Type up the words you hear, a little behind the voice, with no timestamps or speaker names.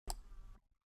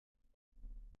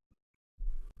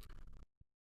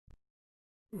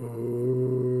Om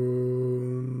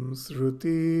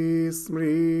Shruti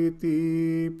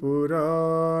Smriti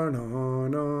Purananam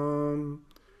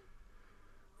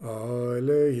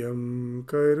Alayam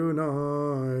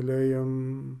Karunalayam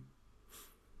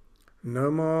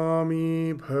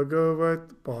Namami Bhagavat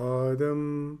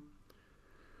Padam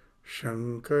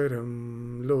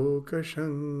Shankaram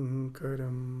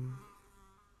Lokashankaram.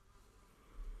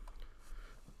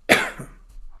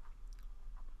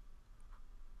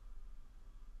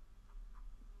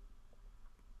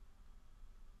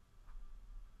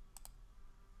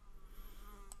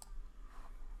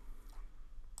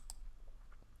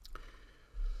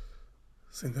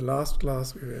 So in the last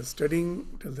class we were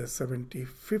studying till the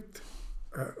 75th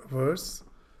verse,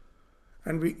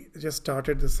 and we just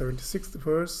started the 76th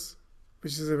verse,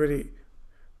 which is a very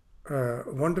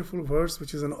wonderful verse,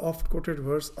 which is an oft quoted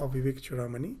verse of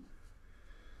Vivekachudamani.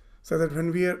 So that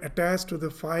when we are attached to the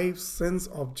five sense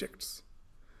objects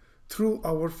through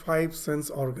our five sense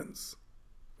organs,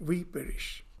 we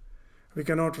perish. We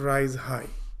cannot rise high.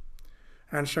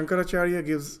 And Shankaracharya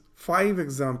gives 5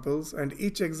 examples, and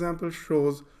each example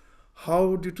shows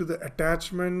how, due to the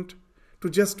attachment to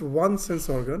just one sense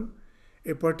organ,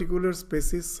 a particular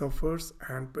species suffers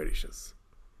and perishes.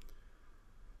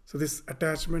 So this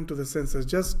attachment to the senses,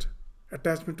 just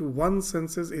attachment to one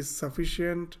senses, is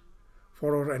sufficient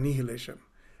for our annihilation.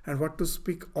 And what to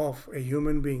speak of a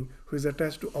human being who is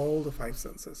attached to all the 5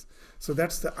 senses. So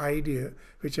that's the idea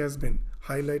which has been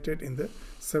highlighted in the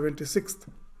 76th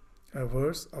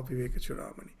verse of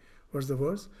Vivekachudamani. What's the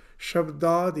verse?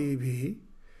 Shabdadibhi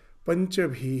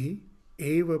panchabhi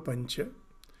eva pancha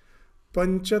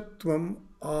panchatvam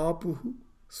apuhu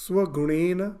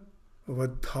swagunena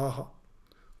vaddhaha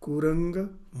kuranga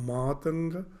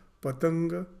matanga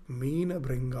patanga meena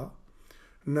bringa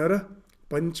nara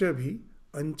panchabhi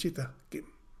anchita kim.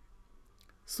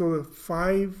 So the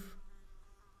 5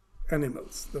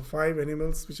 animals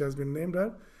which has been named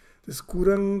are this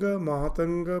Kuranga,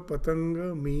 Matanga,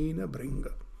 Patanga, Meena,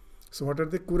 Bringa. So what are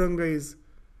the? Kuranga is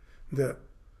the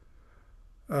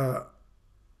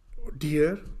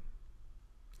deer.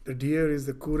 The deer is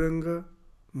the Kuranga.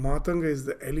 Matanga is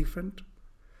the elephant.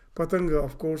 Patanga,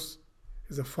 of course,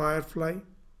 is a firefly.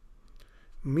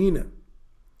 Meena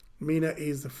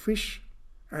is the fish.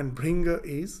 And Bringa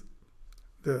is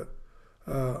the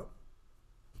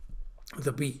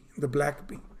bee, the black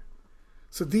bee.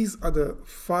 So these are the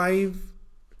 5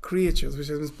 creatures which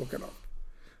has been spoken of.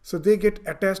 So they get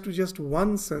attached to just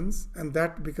one sense, and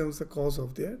that becomes the cause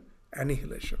of their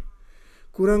annihilation.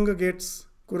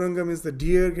 Kuranga means the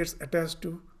deer gets attached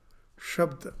to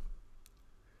shabda,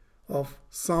 of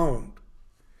sound.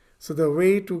 So the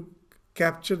way to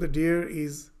capture the deer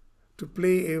is to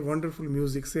play a wonderful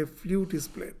music. Say flute is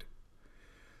played.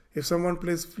 If someone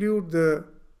plays flute, the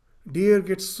deer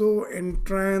gets so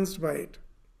entranced by it,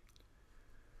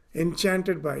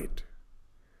 enchanted by it,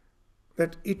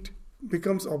 that it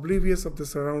becomes oblivious of the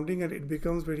surrounding, and it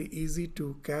becomes very easy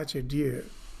to catch a deer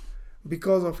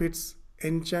because of its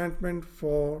enchantment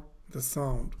for the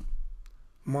sound.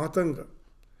 Matanga,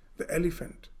 the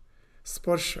elephant.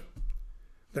 Sparsha,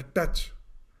 the touch.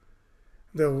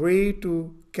 The way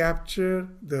to capture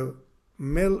the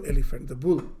male elephant, the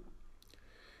bull,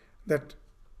 that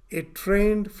a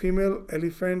trained female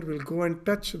elephant will go and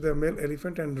touch the male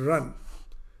elephant and run.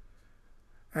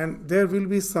 And there will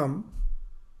be some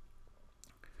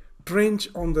trench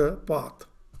on the path.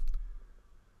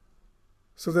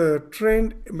 So the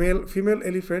trained female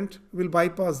elephant will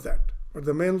bypass that, but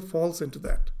the male falls into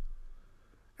that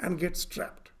and gets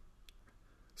trapped.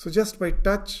 So just by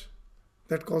touch,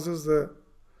 that causes the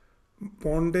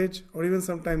bondage or even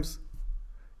sometimes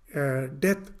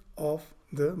death of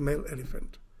the male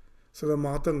elephant. So the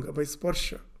matanga, by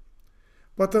sparsha.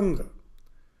 Patanga,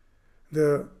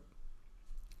 the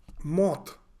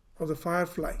moth or the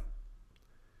firefly,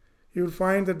 you will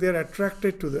find that they are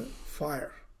attracted to the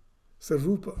fire. So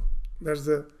rupa, that's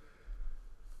the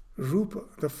rupa,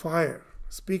 the fire,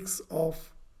 speaks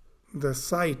of the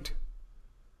sight,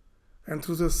 and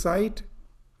through the sight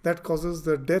that causes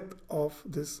the death of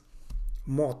this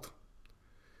moth.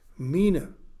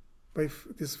 Meena, by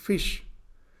this fish,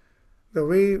 the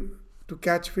way to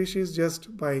catch fish is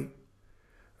just by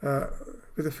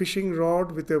with a fishing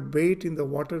rod, with a bait in the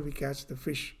water, we catch the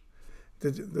fish.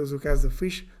 Those who catch the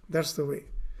fish, that's the way.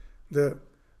 The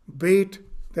bait,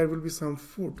 there will be some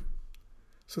food.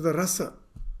 So the rasa,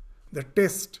 the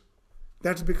taste,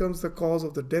 that becomes the cause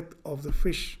of the death of the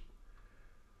fish.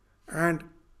 And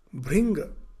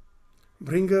bringa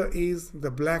is the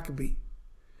black bee.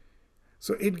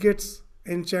 So it gets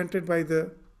enchanted by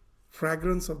the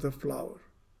fragrance of the flower.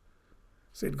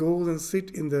 So it goes and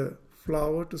sit in the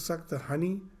flower to suck the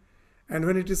honey. And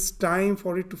when it is time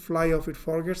for it to fly off, it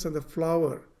forgets, and the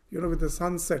flower, with the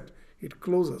sunset, it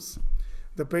closes.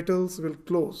 The petals will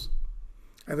close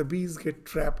and the bees get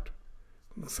trapped,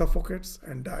 suffocates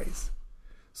and dies.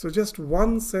 So just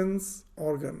one sense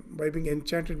organ, by being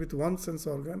enchanted with one sense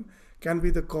organ, can be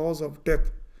the cause of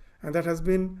death. And that has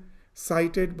been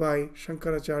cited by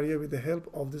Shankaracharya with the help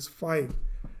of these 5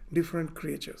 different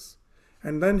creatures.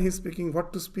 And then he's speaking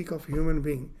what to speak of human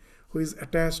being who is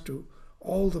attached to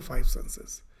all the 5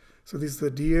 senses. So this is the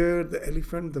deer, the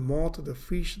elephant, the moth, the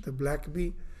fish, the black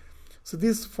bee. So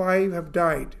these 5 have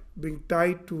died, being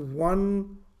tied to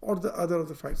one or the other of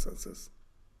the 5 senses.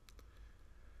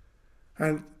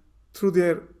 And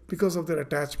because of their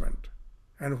attachment.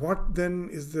 And what then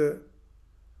is the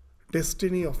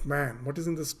destiny of man? What is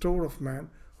in the store of man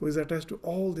who is attached to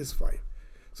all these 5?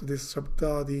 So this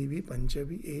Sabda Devi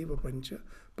Panchavi Eva Pancha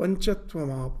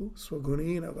Panchatvamapu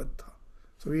Swagunena Vaddha.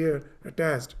 So we are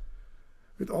attached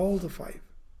with all the 5.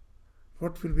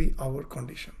 What will be our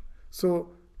condition?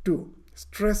 So to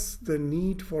stress the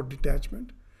need for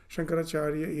detachment,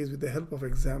 Shankaracharya is, with the help of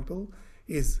example,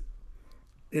 is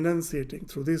enunciating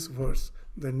through this verse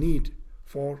the need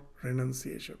for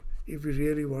renunciation if we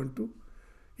really want to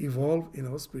evolve in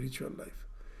our spiritual life.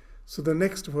 So the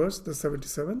next verse, the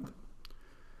 77th.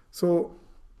 So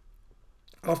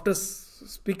after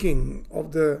speaking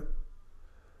of the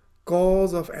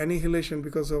cause of annihilation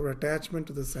because of attachment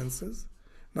to the senses,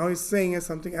 now he's saying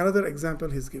another example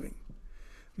he's giving,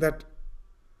 that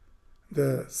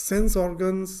the sense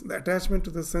organs, the attachment to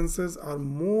the senses are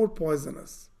more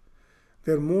poisonous.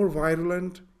 They're more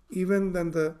virulent even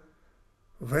than the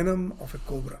venom of a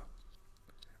cobra.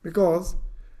 Because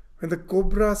when the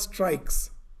cobra strikes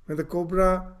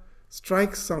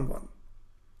someone,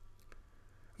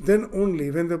 then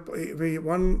only when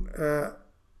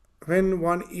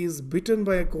one is bitten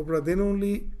by a cobra, then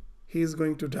only he is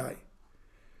going to die.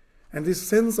 And these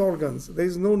sense organs, there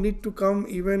is no need to come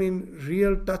even in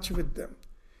real touch with them.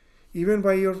 Even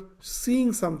by your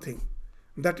seeing something,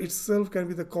 that itself can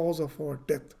be the cause of our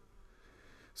death.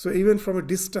 So even from a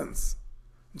distance,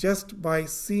 just by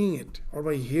seeing it or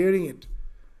by hearing it,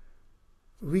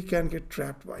 we can get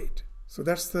trapped by it. So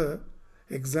that's the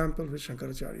example which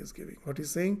Shankaracharya is giving. What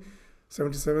he's saying,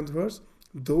 77th verse,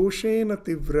 Doshena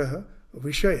Tivraha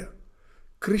Vishaya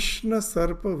Krishna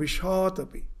Sarpa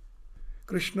Vishatapi.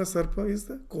 Krishna Sarpa is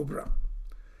the cobra.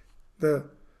 The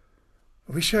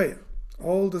Vishaya,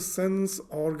 all the sense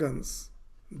organs,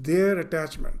 their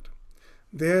attachment,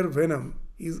 their venom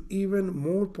is even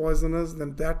more poisonous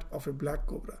than that of a black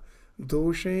cobra.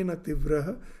 Doshena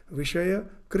Tivraha Vishaya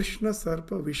Krishna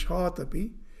Sarpa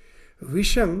Vishatapi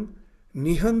Vishang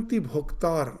Nihanti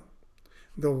Bhoktaram.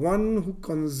 The one who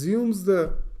consumes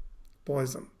the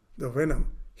poison, the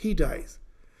venom, he dies.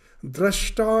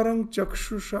 Drashtarang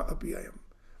Chakshusha Apiyayam.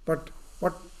 But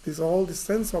all the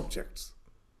sense objects,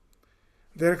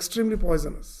 they are extremely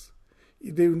poisonous.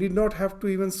 They need not have to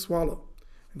even swallow.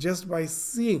 Just by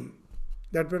seeing,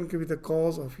 that one can be the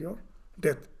cause of your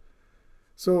death.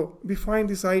 So we find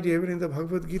this idea even in the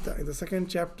Bhagavad Gita, in the 2nd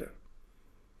chapter.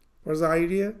 What's the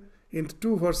idea? In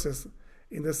 2 verses,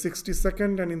 in the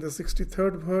 62nd and in the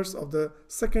 63rd verse of the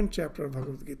 2nd chapter of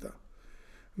Bhagavad Gita.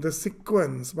 The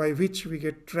sequence by which we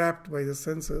get trapped by the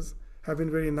senses have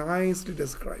been very nicely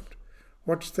described.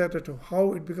 What's that?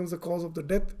 How it becomes the cause of the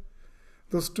death?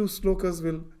 Those 2 slokas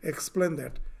will explain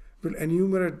that, will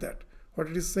enumerate that. What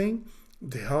it is saying?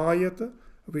 Dhyayata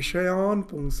Vishayan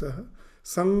Pungsah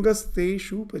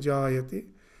Sangasteshu Pajayate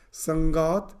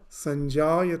Sangat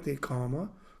Sanjayate Kama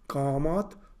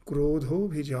Kamat Krodho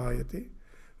Bhijayate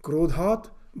Krodhat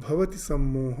Bhavati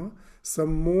Sammoha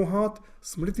Sammohat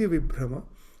Smriti Vibhrama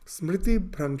Smriti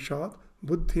Bhrangshat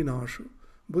Buddhinashu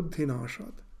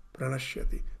Buddhinashat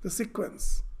Pranashyati. The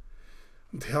sequence.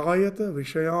 Dhyayata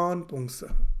Vishayan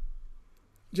Pungsa.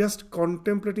 Just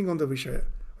contemplating on the Vishaya.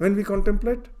 When we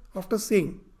contemplate, after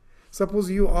seeing, suppose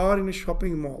you are in a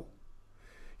shopping mall.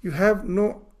 You have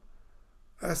no,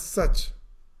 as such,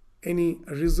 any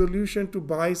resolution to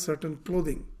buy certain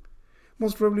clothing.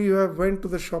 Most probably you have went to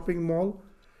the shopping mall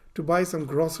to buy some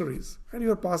groceries and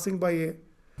you are passing by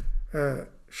a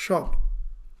shop,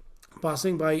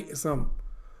 passing by some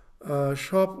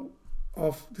shop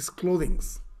of these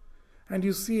clothings, and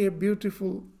you see a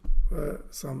beautiful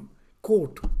some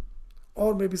coat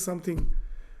or maybe something,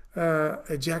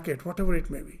 a jacket, whatever it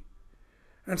may be,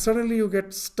 and suddenly you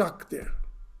get stuck there.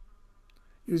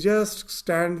 You just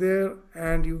stand there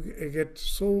and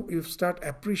you start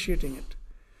appreciating it.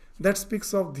 That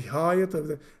speaks of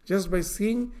dhyayat. Just by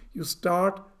seeing, you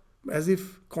start as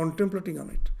if contemplating on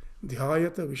it.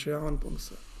 dhyayata vishayan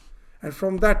pumsa. And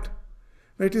from that,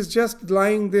 it is just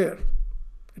lying there.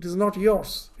 It is not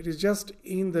yours. It is just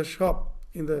in the shop.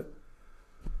 In the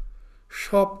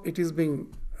shop, it is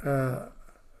being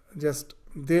just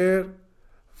there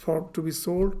for to be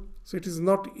sold. So it is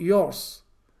not yours.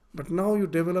 But now you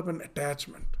develop an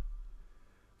attachment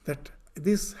that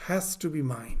this has to be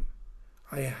mine.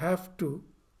 I have to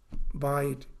buy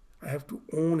it. I have to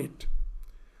own it.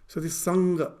 So this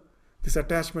sangha, this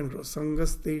attachment grows.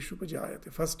 Sangasteshu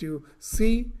pajayate. First you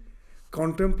see,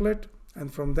 contemplate,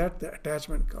 and from that the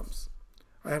attachment comes.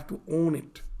 I have to own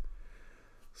it.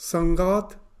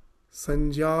 Sangat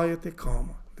sanjayate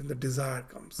kama. Then the desire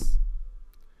comes.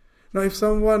 Now if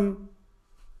someone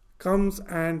comes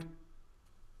and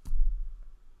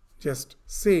just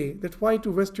say that why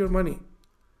to waste your money?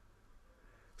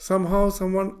 Somehow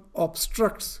someone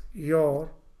obstructs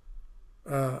your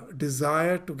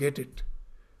desire to get it.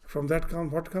 From that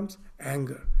comes what comes?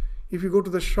 Anger. If you go to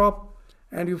the shop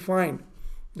and you find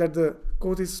that the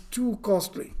coat is too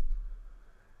costly,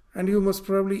 and you must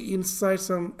probably inside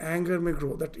some anger may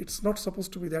grow that it's not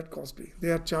supposed to be that costly. They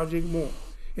are charging more.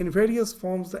 In various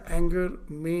forms the anger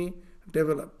may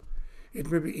develop.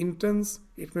 It may be intense,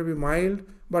 it may be mild,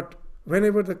 but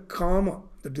whenever the kama,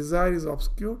 the desire is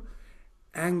obscure,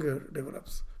 anger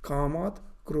develops. Kamat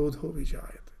krodho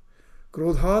vijayat.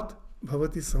 Krodhat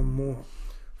bhavati sammoha.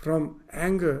 From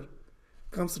anger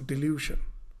comes delusion.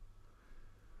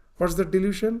 What's the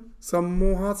delusion?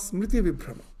 Sammohat smriti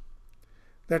vibhrama.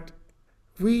 That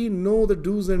we know the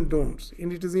do's and don'ts,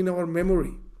 and it is in our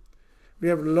memory. We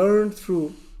have learned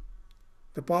through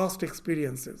the past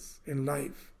experiences in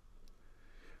life,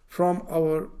 from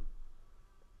our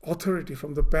authority,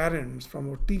 from the parents, from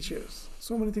our teachers.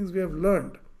 So many things we have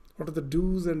learned. What are the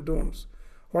do's and don'ts?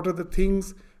 What are the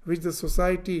things which the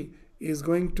society is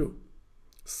going to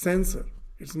censor?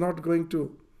 It's not going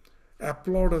to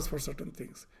applaud us for certain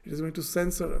things. It is going to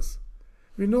censor us.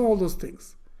 We know all those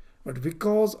things. But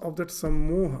because of that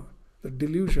sammoha, the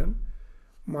delusion,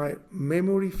 my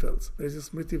memory fails. There is a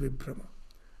smriti vibhrama.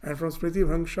 And from smriti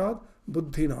bhrangshat,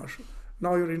 buddhi nasha.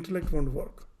 Now your intellect won't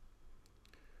work.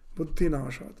 Buddhi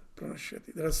nashat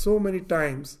pranashyati. There are so many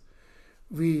times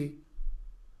we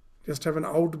just have an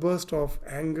outburst of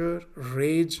anger,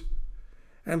 rage,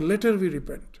 and later we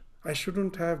repent. I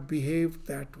shouldn't have behaved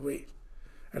that way.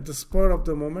 At the spur of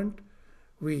the moment,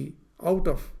 we, out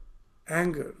of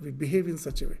anger, we behave in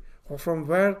such a way. Or from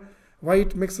where, why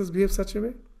it makes us behave such a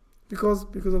way? Because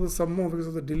of the sammoha, because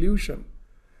of the delusion,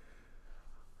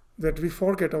 that we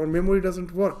forget, our memory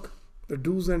doesn't work. The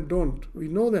do's and don't, we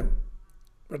know them.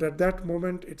 But at that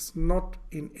moment, it's not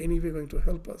in any way going to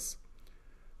help us.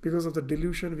 Because of the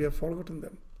delusion, we have forgotten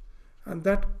them. And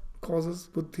that causes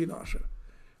buddhi nasha.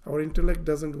 Our intellect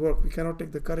doesn't work. We cannot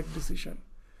take the correct decision.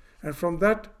 And from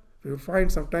that, we will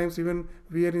find sometimes even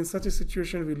we are in such a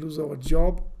situation, we lose our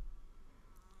job.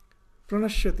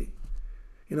 Pranashyati.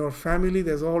 In our family,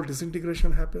 there's all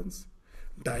disintegration happens.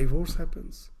 Divorce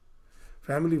happens.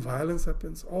 Family violence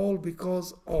happens. All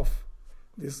because of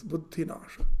this buddhi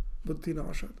nasha. Buddhi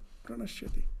nasha.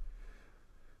 Pranashyati.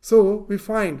 So we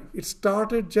find it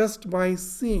started just by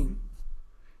seeing.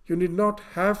 You need not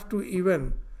have to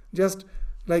even just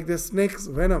like the snake's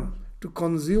venom to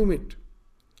consume it.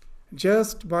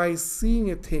 Just by seeing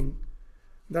a thing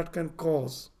that can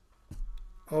cause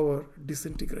our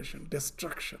disintegration,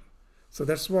 destruction. So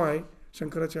that's why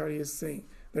Shankaracharya is saying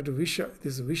that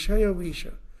this Vishaya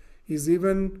Visha is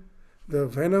even the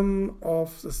venom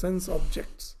of the sense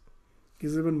objects,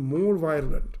 is even more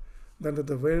virulent than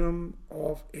the venom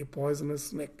of a poisonous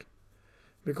snake.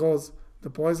 Because the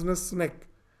poisonous snake,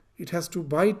 it has to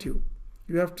bite you.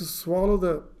 You have to swallow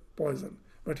the poison.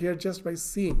 But here just by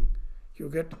seeing, you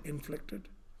get inflicted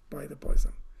by the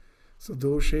poison. So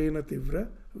doshena tivra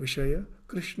vishaya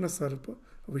krishna sarpa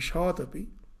vishatapi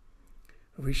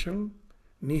visham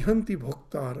nihanti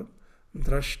bhoktaram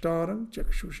drashtaram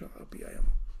chakshusha apiyayam.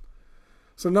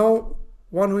 So now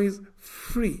one who is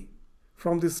free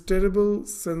from this terrible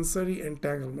sensory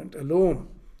entanglement alone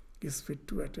is fit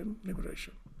to attain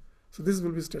liberation. So this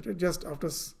will be stated just after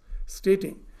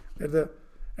stating that the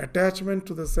attachment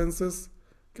to the senses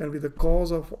can be the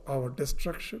cause of our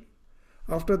destruction.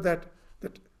 After that,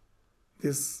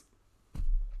 this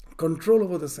control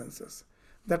over the senses,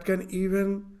 that can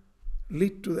even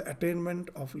lead to the attainment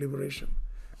of liberation.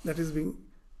 That is being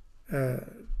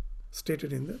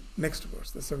stated in the next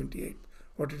verse, the 78th.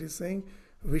 What it is saying?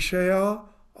 Vishaya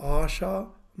asha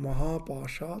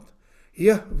mahapashat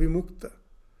yah vimukta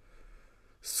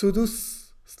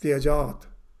sudustyajat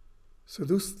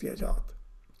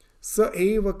sa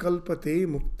eva kalpate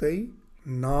muktai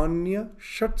Nanya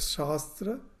Shat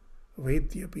Shastra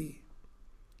Vedyapi.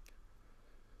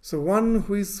 So one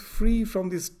who is free from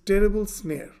this terrible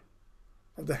snare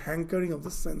of the hankering of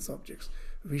the sense objects,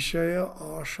 Vishaya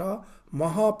Asha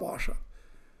Mahapasha.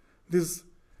 This,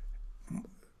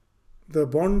 the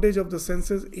bondage of the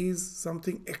senses is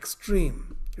something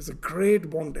extreme. It's a great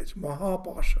bondage,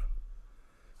 Mahapasha.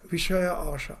 Vishaya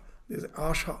Asha. This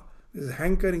Asha, this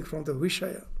hankering from the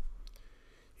Vishaya,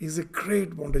 is a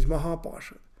great bondage,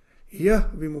 Mahapasha. Yah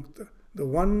Vimukta, the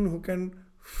one who can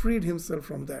free himself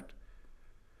from that.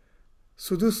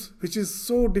 Sudus, which is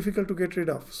so difficult to get rid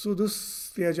of.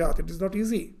 Sudus Tyajat, it is not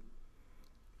easy.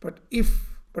 But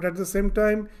at the same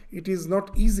time, it is not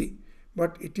easy,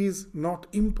 but it is not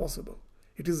impossible.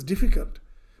 It is difficult.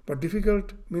 But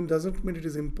difficult doesn't mean it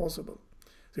is impossible.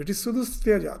 So it is Sudus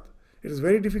Tyajat. It is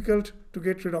very difficult to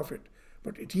get rid of it,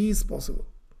 but it is possible.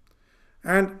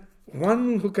 And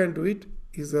one who can do it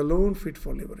is alone fit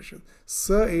for liberation.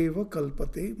 Sa eva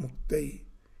kalpate muktai.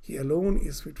 He alone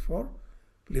is fit for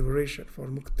liberation, for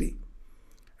mukti.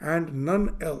 And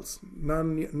none else, na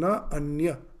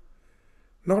anya.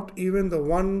 Not even the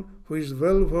one who is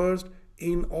well versed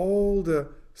in all the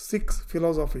 6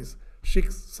 philosophies,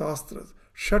 6 shastras,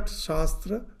 Shat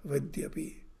Shastra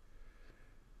Vedyapi.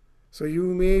 So you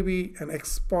may be an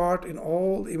expert in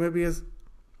all, you may be an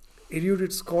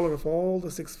erudite scholar of all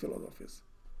the 6 philosophies.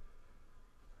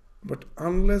 But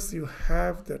unless you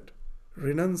have that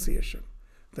renunciation,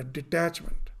 that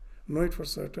detachment, know it for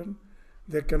certain,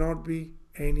 there cannot be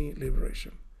any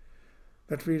liberation.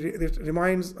 That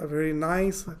reminds a very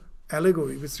nice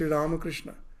allegory which Sri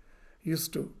Ramakrishna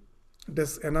used to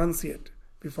enunciate.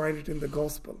 We find it in the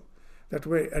Gospel. That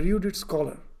way, a erudite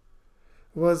scholar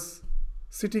was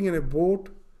sitting in a boat,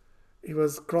 he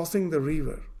was crossing the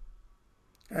river,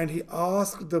 and he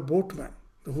asked the boatman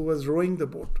who was rowing the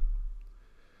boat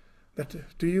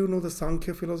that, do you know the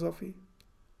Sankhya philosophy?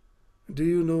 Do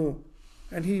you know?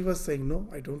 And he was saying, no,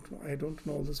 I don't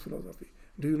know all this philosophy.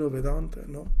 Do you know Vedanta?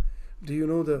 No. Do you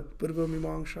know the Purva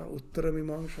Mimangsha, Uttara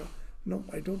Mimangsha? No,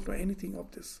 I don't know anything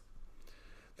of this.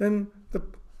 Then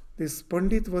this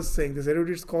Pandit was saying, this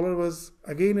erudite scholar was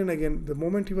again and again, the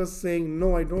moment he was saying,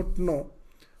 no, I don't know,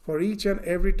 for each and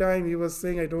every time he was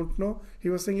saying, I don't know, he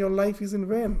was saying, your life is in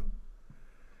vain.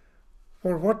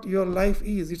 For what your life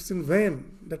is, it's in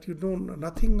vain that you know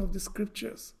nothing of the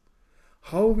scriptures.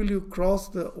 How will you cross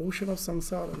the ocean of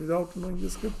samsara without knowing the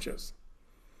scriptures?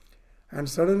 And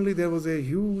suddenly there was a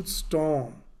huge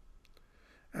storm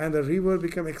and the river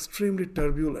became extremely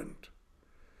turbulent.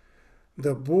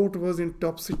 The boat was in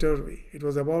topsy-turvy. It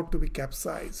was about to be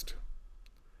capsized.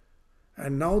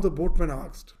 And now the boatman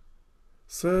asked,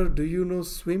 Sir, do you know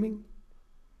swimming?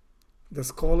 The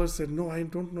scholar said, no, I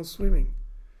don't know swimming.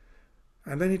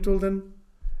 And then he told them,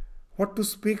 what to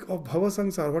speak of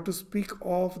Bhavasangsara, what to speak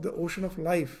of the ocean of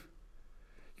life.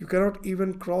 You cannot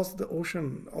even cross the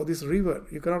ocean or this river.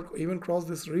 You cannot even cross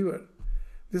this river.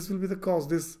 This will be the cause.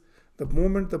 The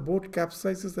moment the boat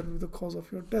capsizes, that will be the cause of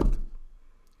your death.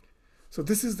 So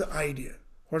this is the idea.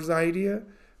 What's the idea?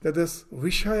 That this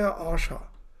Vishaya Asha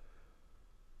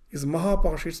is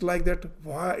Mahapasha. It's like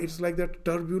that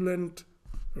turbulent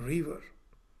river.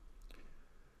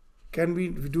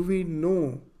 Do we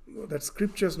know that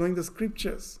scriptures, knowing the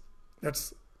scriptures,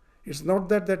 it's not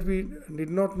that we did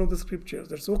not know the scriptures,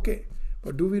 that's okay.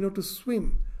 But do we know to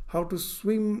swim? How to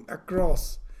swim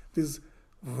across these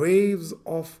waves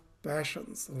of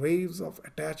passions, waves of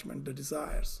attachment, the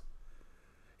desires?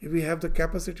 If we have the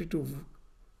capacity to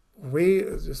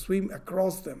swim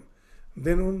across them,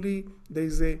 then only there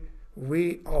is a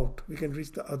way out. We can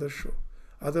reach the other shore.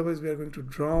 Otherwise, we are going to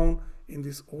drown in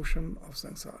this ocean of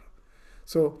samsara.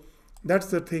 So that's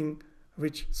the thing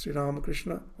which Sri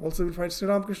Ramakrishna also will find. Sri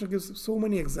Ramakrishna gives so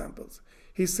many examples.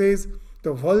 He says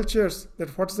the vultures,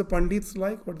 that what's the Pandits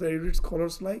like, what the erudite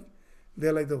scholars like?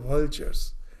 They're like the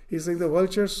vultures. He's saying the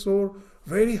vultures soar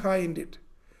very high indeed,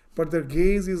 but their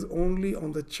gaze is only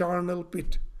on the charnel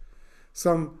pit.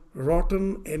 Some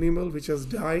rotten animal which has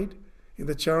died in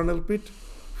the charnel pit,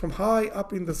 from high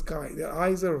up in the sky. Their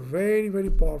eyes are very, very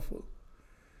powerful.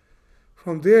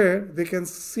 From there, they can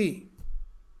see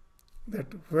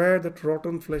that where that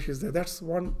rotten flesh is there. That's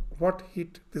what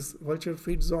this vulture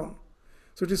feeds on.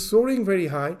 So it is soaring very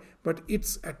high, but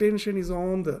its attention is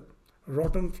on the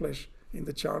rotten flesh in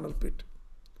the charnel pit.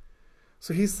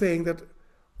 So he's saying that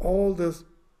all the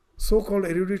so-called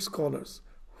erudite scholars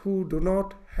who do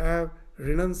not have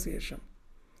renunciation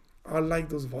are like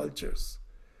those vultures.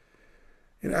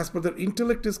 And as per their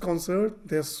intellect is concerned,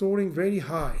 they are soaring very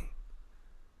high.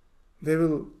 They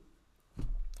will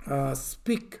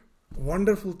speak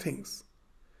wonderful things.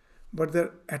 but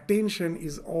their attention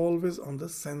is always on the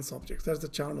sense objects. That's the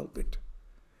charnel pit.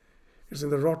 It's in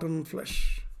the rotten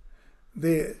flesh.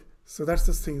 So that's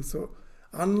the thing. So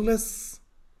unless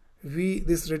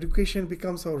this education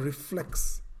becomes our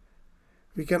reflex,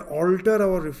 we can alter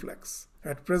our reflex.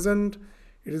 At present,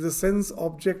 it is the sense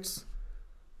objects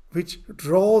which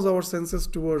draws our senses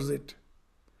towards it.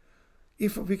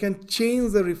 If we can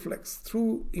change the reflex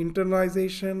through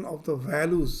internalization of the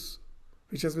values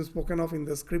which has been spoken of in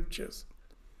the scriptures,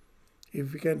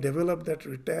 if we can develop that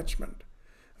detachment,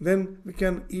 then we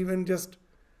can even just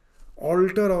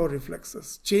alter our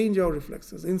reflexes, change our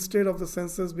reflexes. Instead of the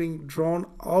senses being drawn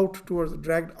out towards,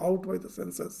 dragged out by the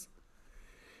senses,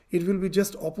 it will be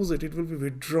just opposite. It will be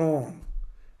withdrawn,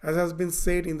 as has been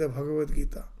said in the Bhagavad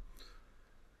Gita,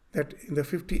 that in the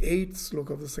 58th sloka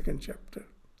of the second chapter,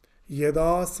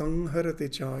 Yada sangharate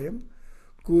chayam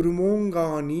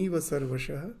kurmongani va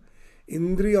sarvashah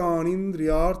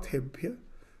indriyanindriyarthebhya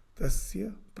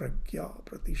tasya pragya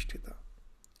pratishtita.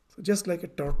 So just like a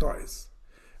tortoise,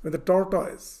 when the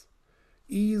tortoise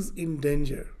is in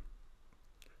danger,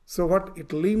 so what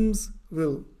its limbs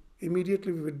will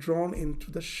immediately be withdrawn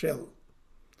into the shell.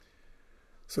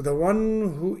 So the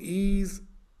one who is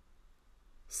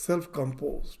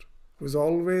self-composed, who is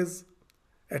always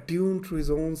attuned to his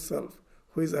own self,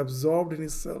 who is absorbed in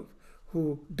his self,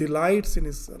 who delights in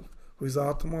his self, who is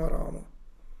Atma Rama.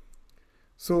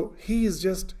 So he is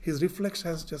just, his reflex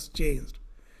has just changed.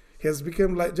 He has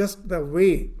become like just the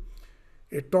way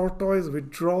a tortoise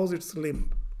withdraws its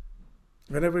limb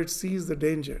whenever it sees the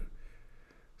danger.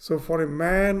 So for a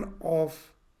man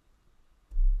of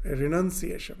a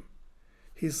renunciation,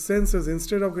 his senses,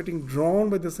 instead of getting drawn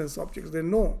by the sense objects, they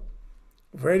know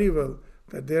very well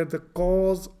that they are the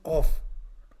cause of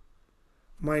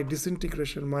my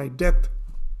disintegration, my death.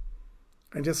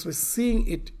 And just by seeing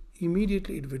it,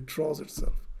 immediately it withdraws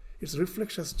itself. Its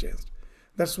reflex has changed.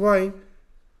 That's why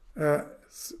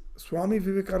Swami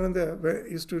Vivekananda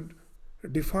used to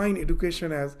define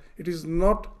education as, it is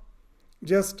not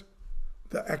just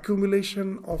the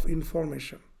accumulation of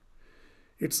information.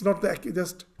 It's not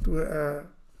just to,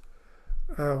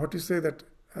 what you say that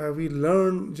we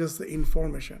learn just the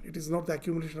information. It is not the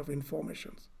accumulation of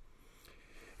informations.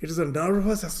 It is a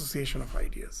nervous association of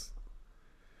ideas.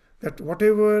 That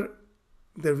whatever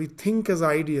that we think as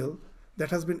ideal,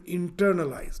 that has been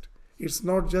internalized. It's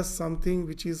not just something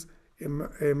which is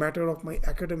a matter of my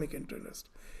academic interest.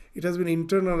 It has been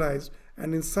internalized,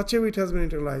 and in such a way it has been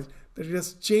internalized that it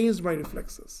has changed my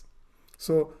reflexes.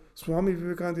 So Swami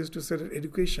Vivekananda used to say that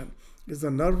education is the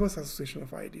nervous association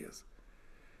of ideas.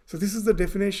 So this is the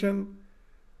definition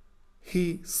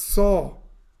he saw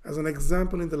as an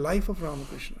example in the life of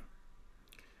Ramakrishna.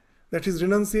 That his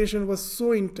renunciation was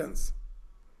so intense.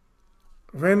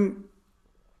 When,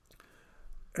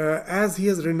 as he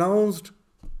has renounced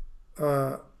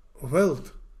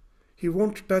wealth, he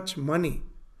won't touch money.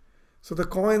 So the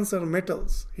coins are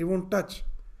metals, he won't touch.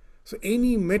 So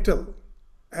any metal,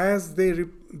 as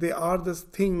they are the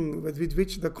thing with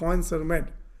which the coins are made,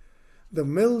 the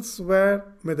metals were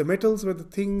the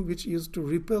thing which used to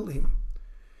repel him.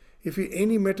 If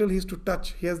any metal he is to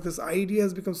touch, he has this idea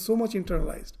has become so much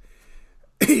internalized.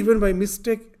 Even by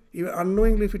mistake, even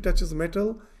unknowingly, if he touches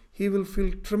metal, he will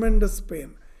feel tremendous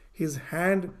pain. His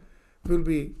hand will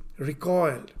be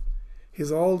recoiled.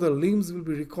 All the limbs will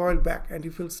be recoiled back, and he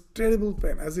feels terrible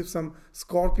pain, as if some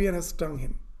scorpion has stung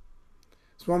him.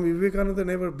 Swami Vivekananda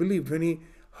never believed when he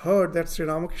heard that Sri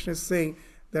Ramakrishna is saying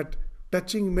that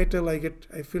touching metal I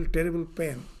feel terrible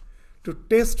pain. To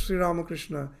test Sri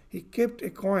Ramakrishna, he kept a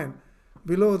coin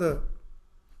below the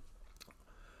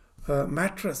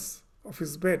mattress of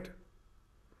his bed.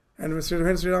 And when Sri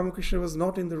Ramakrishna was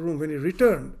not in the room, when he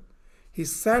returned, he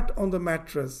sat on the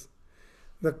mattress.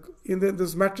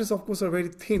 Those mattresses, of course, are very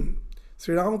thin.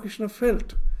 Sri Ramakrishna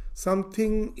felt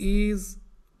something is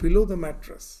below the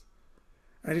mattress,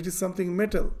 and it is something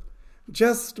metal.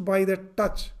 Just by that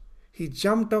touch, he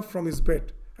jumped up from his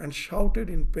bed and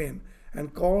shouted in pain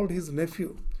and called his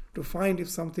nephew to find if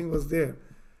something was there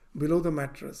below the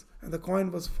mattress, and the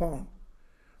coin was found.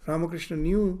 Ramakrishna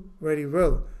knew very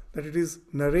well that it is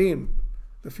Naren,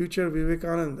 the future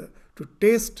Vivekananda, to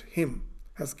taste him,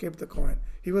 has kept the coin.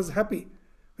 He was happy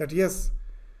that yes,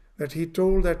 that he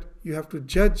told that you have to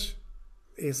judge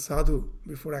a sadhu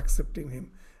before accepting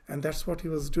him, and that's what he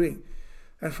was doing.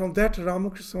 And from that,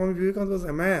 Ramakrishna Swami Vivekananda was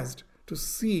amazed to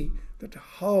see that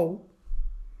how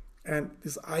and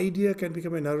this idea can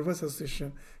become a nervous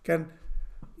association, can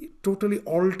totally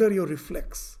alter your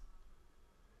reflex.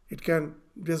 It can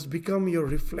just become your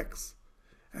reflex.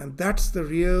 And that's the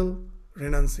real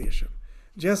renunciation.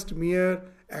 Just mere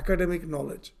academic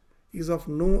knowledge is of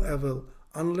no avail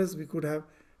unless we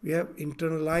have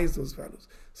internalized those values.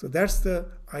 So that's the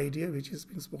idea which is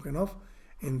being spoken of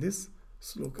in this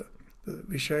sloka. The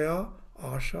Vishaya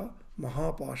Asha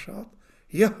Mahapashat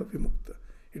Yah Vimukta.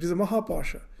 It is a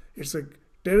Mahapasha. It's a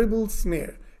terrible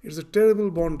snare. It's a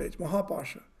terrible bondage,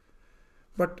 Mahapasha.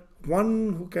 But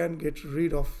one who can get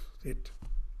rid of it,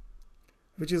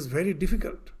 which is very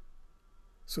difficult.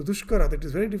 So Dushkara, that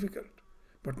is very difficult,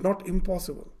 but not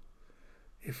impossible.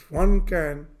 If one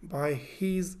can, by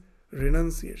his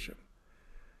renunciation,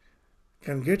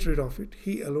 can get rid of it,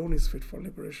 he alone is fit for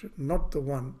liberation, not the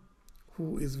one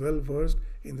who is well versed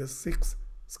in the 6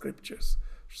 scriptures,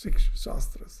 6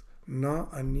 shastras. Na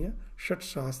anya shat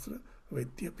shastra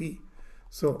vedyapi.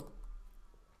 So,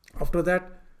 after that,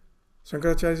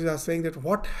 Shankaracharya are saying that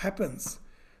what happens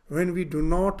when we do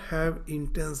not have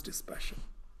intense dispassion?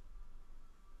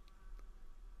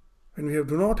 When we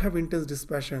do not have intense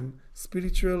dispassion,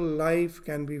 spiritual life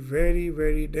can be very,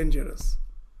 very dangerous.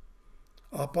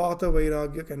 Apata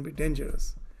vairagya can be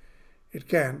dangerous. It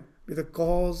can be the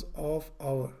cause of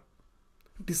our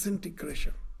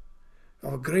disintegration,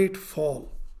 our great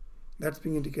fall. That's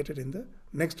being indicated in the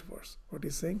next verse. What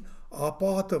is saying?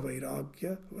 Apata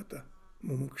vairagya vata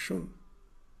mumukshun.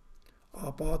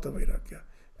 Apata vairagya.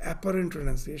 Apparent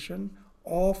renunciation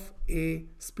of a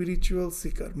spiritual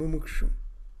seeker, mumukshun.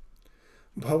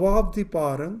 Bhavabdi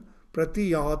parang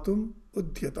pratiyatum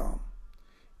udhyatam.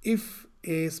 If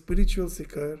a spiritual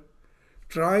seeker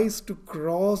tries to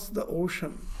cross the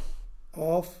ocean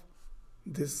of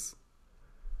this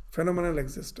phenomenal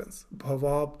existence,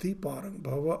 bhavabdi parang,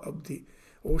 bhava abdi,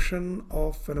 ocean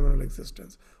of phenomenal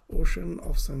existence, ocean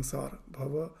of samsara,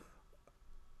 bhava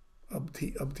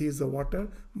abdi, abdi is the water,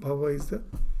 bhava is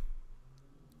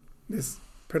this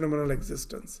phenomenal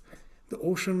existence. The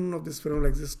ocean of this phenomenal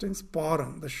existence,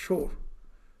 parang, the shore.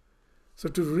 So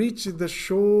to reach the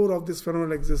shore of this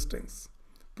phenomenal existence,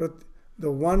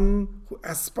 the one who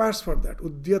aspires for that,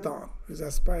 udyatan, who is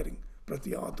aspiring,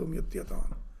 pratyatum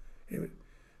yudyatan,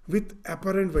 with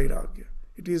apparent vairagya.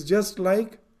 It is just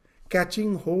like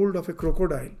catching hold of a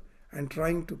crocodile and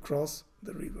trying to cross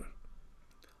the river.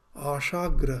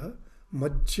 Ashagraha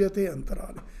majyate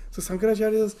antarale. So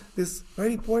Shankaracharya is this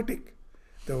very poetic.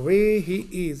 The way he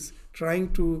is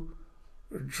trying to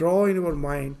draw in our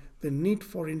mind the need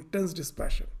for intense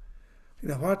dispassion.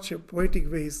 In a what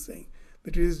poetic way he is saying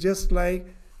that it is just like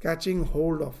catching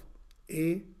hold of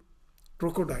a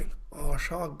crocodile.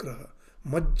 Ashagraha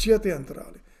majyate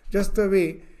antarale. Just the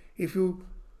way if you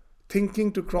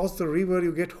thinking to cross the river,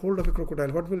 you get hold of a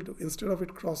crocodile. What will it do? Instead of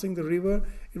it crossing the river,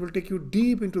 it will take you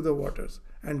deep into the waters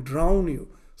and drown you.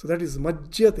 So that is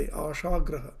majyate,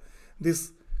 ashagraha.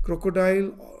 This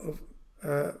crocodile,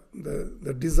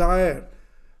 the desire,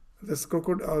 this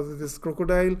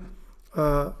crocodile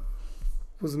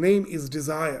whose name is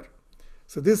desire.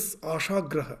 So this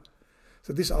ashagraha,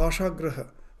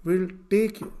 will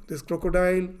take you, this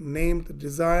crocodile named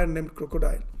desire, named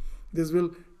crocodile, this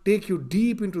will take you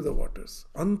deep into the waters,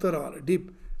 antarala,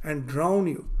 deep, and drown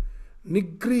you.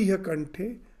 Nigriha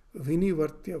kanthe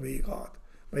vinivartya vegat.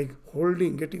 By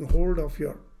getting hold of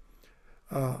your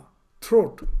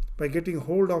throat, by getting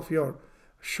hold of your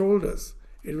shoulders,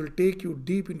 it will take you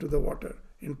deep into the water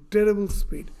in terrible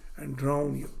speed and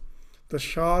drown you. The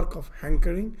shark of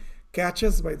hankering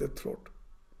catches by the throat.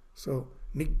 So,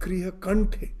 nigriha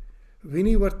kanthe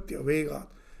vinivartya vegat.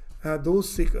 Those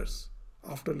seekers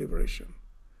after liberation,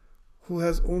 who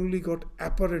has only got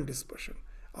apparent dispassion,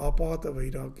 apata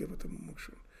vairagya vata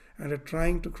mumukshun, and are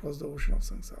trying to cross the ocean of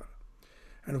samsara,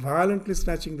 and violently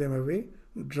snatching them away,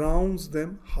 drowns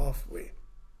them halfway.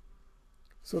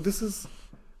 So this is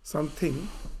something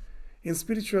in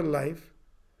spiritual life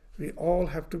we all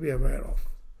have to be aware of.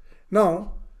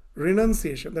 Now,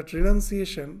 renunciation, that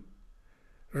renunciation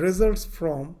results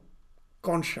from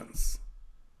conscience.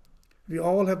 We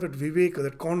all have that viveka,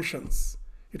 that conscience.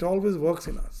 It always works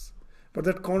in us. But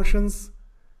that conscience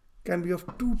can be of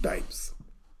 2 types.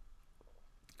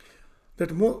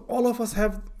 That all of us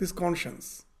have this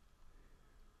conscience.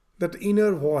 That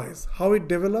inner voice. How it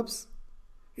develops?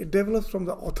 It develops from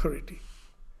the authority.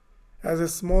 As a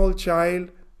small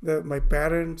child, my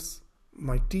parents,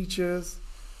 my teachers,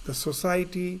 the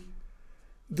society,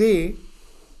 they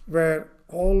were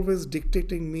always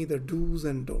dictating me the do's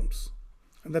and don'ts.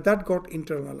 And that got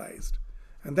internalized.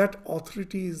 And that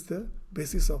authority is the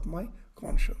basis of my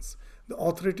conscience. The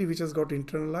authority which has got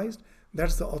internalized,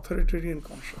 that's the authoritarian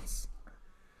conscience.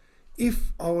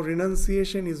 If our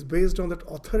renunciation is based on that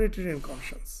authoritarian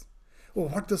conscience,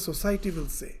 what the society will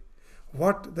say,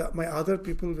 my other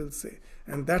people will say,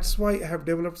 and that's why I have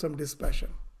developed some dispassion.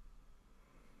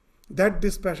 that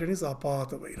dispassion is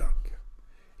apata vairagya.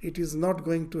 It is not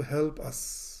going to help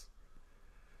us.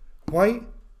 Why?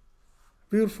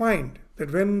 We will find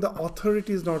that when the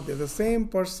authority is not there, the same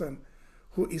person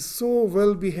who is so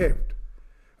well behaved,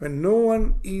 when no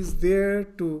one is there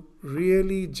to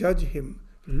really judge him,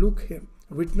 look him,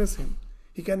 witness him,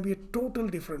 he can be a total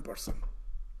different person.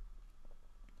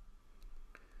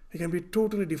 He can be a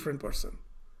totally different person.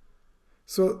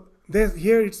 So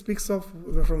here it speaks of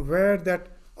from where that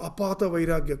apata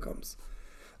vairagya comes.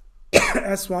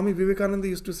 As Swami Vivekananda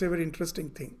used to say, a very interesting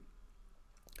thing,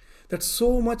 that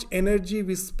so much energy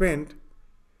we spend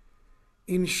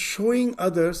in showing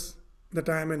others that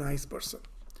I am a nice person.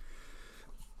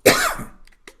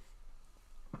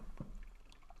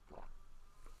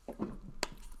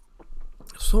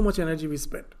 So much energy we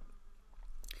spend.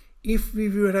 If we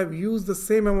would have used the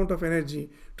same amount of energy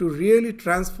to really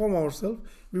transform ourselves,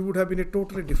 we would have been a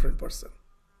totally different person.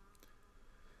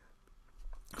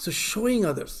 So showing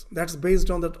others, that's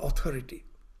based on that authority.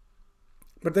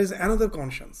 But there is another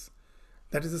conscience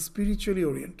that is spiritually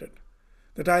oriented,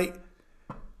 that I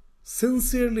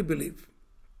sincerely believe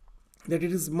that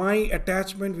it is my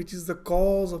attachment which is the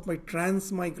cause of my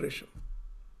transmigration.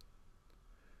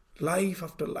 Life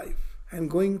after life, and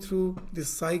going through this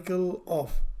cycle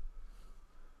of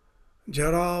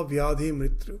jara, vyadhi,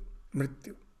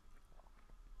 mrityu.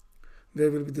 There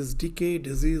will be this decay,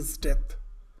 disease, death.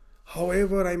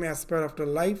 However I may aspire after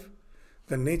life,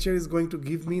 the nature is going to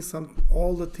give me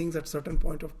all the things at certain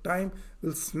point of time,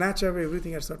 will snatch away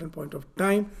everything at certain point of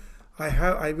time.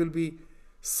 I will be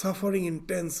suffering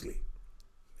intensely.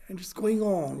 And it's going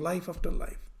on, life after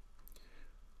life.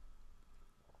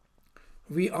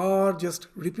 We are just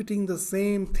repeating the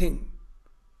same thing.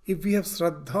 If we have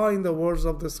Shraddha in the words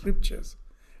of the scriptures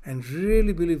and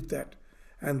really believe that,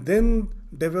 and then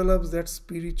develops that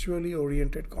spiritually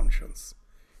oriented conscience.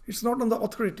 It's not on the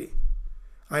authority.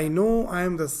 I know I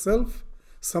am the self.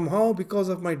 Somehow because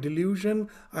of my delusion,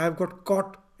 I have got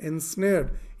caught,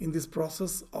 ensnared in this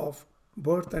process of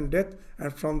birth and death,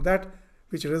 and from that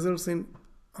which results in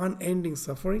unending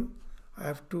suffering, I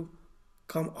have to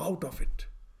come out of it.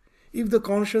 If the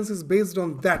conscience is based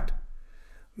on that,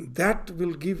 that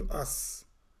will give us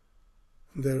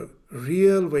the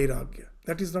real vairagya.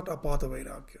 That is not apata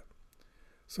vairagya.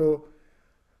 So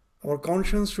our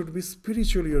conscience should be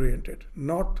spiritually oriented,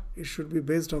 not it should be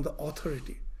based on the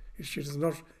authority. It is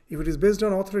not. If it is based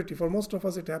on authority, for most of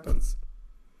us it happens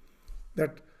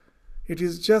that it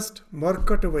is just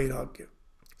markat vairagya.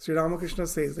 Sri Ramakrishna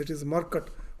says it is markat.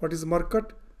 What is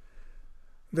markat?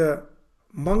 The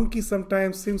monkey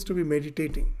sometimes seems to be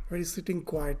meditating, where he is sitting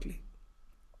quietly.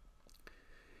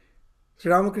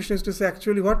 Sri Ramakrishna used to say,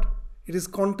 actually what? It is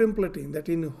contemplating that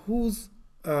in whose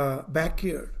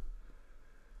backyard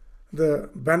the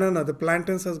banana, the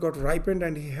plantains has got ripened,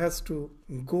 and he has to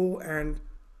go and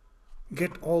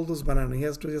get all those bananas. He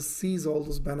has to just seize all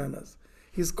those bananas.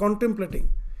 He is contemplating.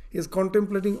 He is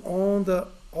contemplating on the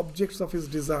objects of his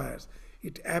desires.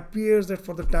 It appears that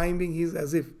for the time being he is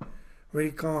as if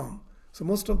very calm. So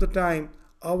most of the time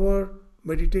our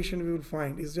meditation, we will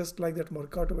find, is just like that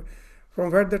markat.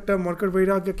 From where that term markat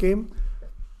vairagya came,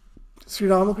 Sri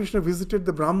Ramakrishna visited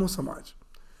the Brahmo Samaj.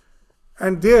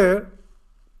 And there,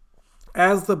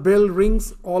 as the bell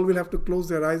rings, all will have to close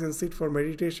their eyes and sit for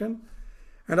meditation.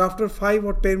 And after 5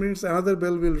 or 10 minutes, another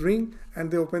bell will ring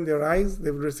and they open their eyes,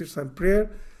 they will recite some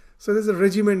prayer. So there's a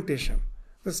regimentation.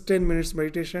 There's 10 minutes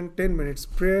meditation, 10 minutes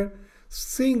prayer.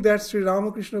 Seeing that, Sri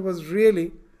Ramakrishna was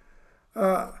really,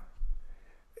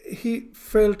 he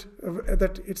felt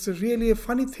that it's really a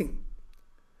funny thing.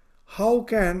 How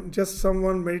can just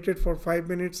someone meditate for 5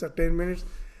 minutes or 10 minutes?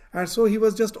 And so he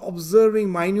was just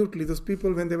observing minutely those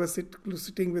people when they were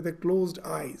sitting with their closed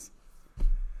eyes.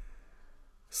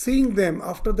 Seeing them,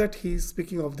 after that he is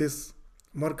speaking of this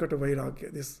markata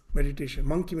vairagya, this meditation,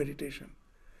 monkey meditation.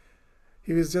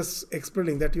 He was just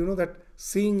explaining that, that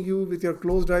seeing you with your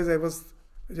closed eyes, I was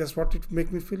just, what it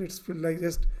made me feel,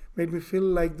 just made me feel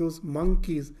like those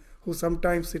monkeys who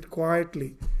sometimes sit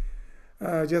quietly,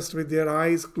 just with their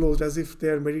eyes closed as if they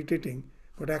are meditating,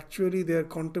 but actually they are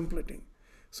contemplating.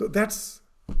 So that's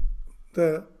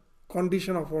the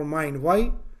condition of our mind.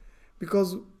 Why?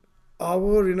 Because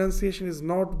our renunciation is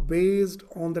not based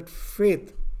on that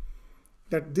faith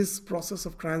that this process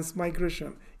of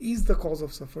transmigration is the cause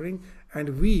of suffering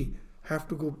and we have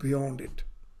to go beyond it.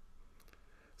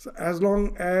 So as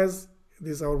long as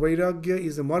this our vairagya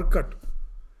is a markat,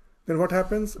 then what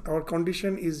happens? Our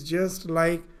condition is just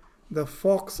like the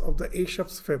fox of the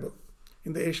Aesop's fable.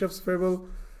 In the Aesop's fable,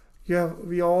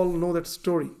 we all know that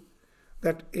story,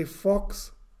 that a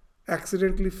fox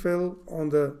accidentally fell on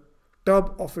the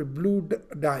tub of a blue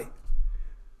dye.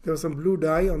 There was some blue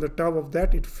dye on the tub of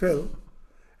that, it fell,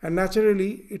 and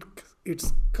naturally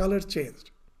its color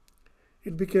changed.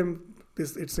 It became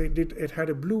this, it had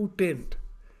a blue tint.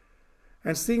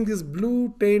 And seeing this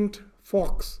blue tint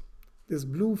fox, this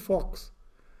blue fox,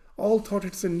 all thought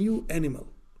it's a new animal.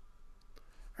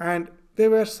 And they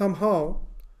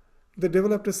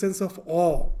developed a sense of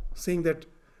awe, seeing that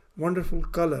wonderful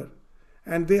color.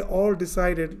 And they all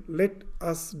decided, let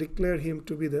us declare him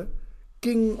to be the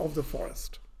king of the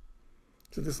forest.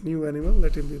 So this new animal,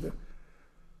 let him be the...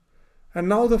 And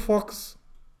now the fox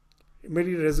made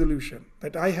a resolution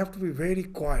that I have to be very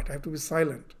quiet, I have to be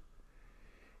silent.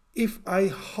 If I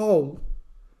howl,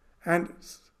 and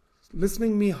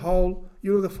listening me howl,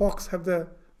 the fox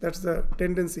that's the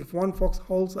tendency. If one fox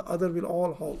howls, the other will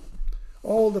all howl.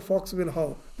 All the fox will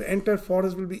howl. The entire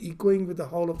forest will be echoing with the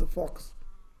howl of the fox.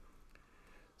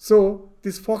 So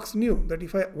this fox knew that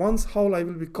if I once howl, I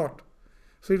will be caught.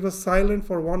 So it was silent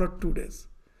for 1 or 2 days.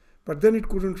 But then it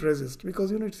couldn't resist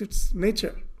because it's its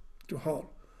nature to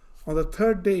howl. On the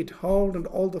 3rd day it howled and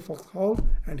all the fox howled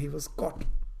and he was caught.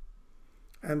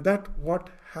 And that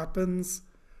what happens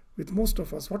with most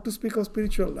of us. What to speak of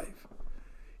spiritual life?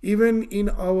 Even in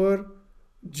our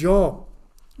job,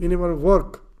 in our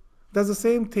work, that's the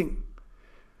same thing.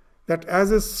 That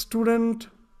as a student,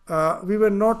 we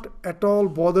were not at all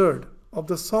bothered of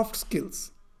the soft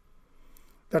skills.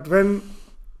 That when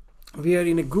we are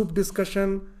in a group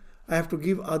discussion, I have to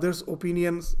give others'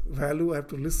 opinions value, I have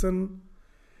to listen.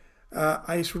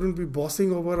 I shouldn't be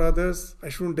bossing over others. I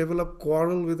shouldn't develop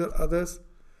quarrel with others.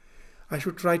 I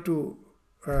should try to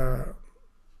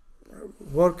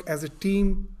work as a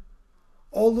team.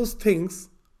 All those things,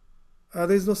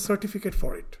 there is no certificate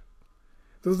for it.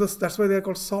 That's why they are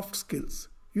called soft skills.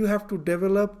 You have to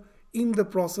develop in the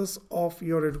process of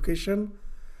your education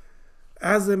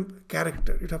as a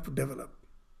character. You have to develop.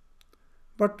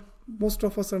 But most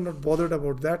of us are not bothered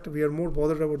about that. We are more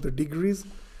bothered about the degrees.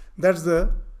 That's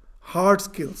the hard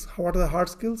skills. What are the hard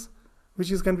skills?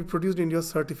 Which can be produced in your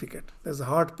certificate. There's a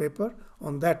hard paper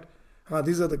on that.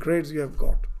 These are the grades you have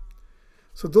got.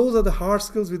 So those are the hard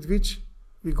skills with which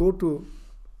we go to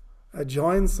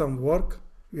join some work.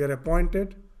 We are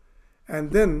appointed.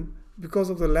 And then because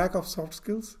of the lack of soft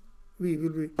skills, we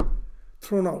will be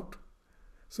thrown out.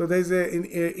 So there is in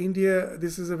India,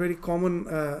 this is a very common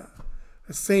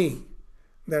saying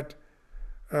that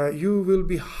you will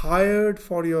be hired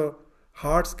for your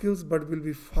hard skills but will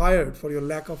be fired for your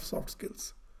lack of soft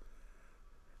skills.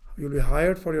 You will be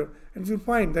hired for your... And you'll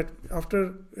find that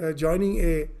after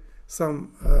joining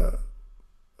some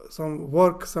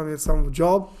work, some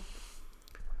job,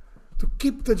 to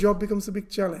keep the job becomes a big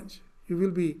challenge. You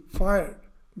will be fired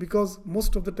because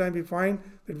most of the time we find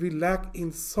that we lack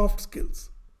in soft skills.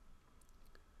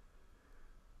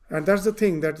 And that's the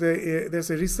thing, that there's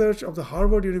a research of the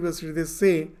Harvard University. They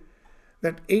say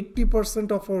that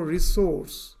 80% of our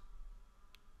resource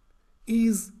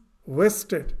is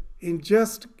wasted in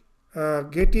just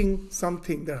getting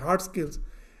something, the hard skills,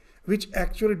 which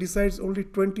actually decides only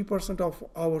 20% of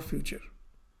our future.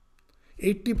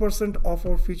 80% of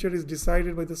our future is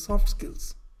decided by the soft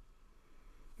skills.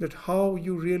 That how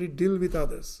you really deal with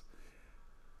others,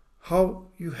 how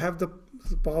you have the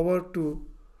power to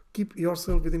keep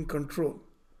yourself within control.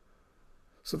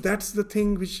 So that's the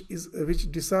thing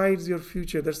which decides your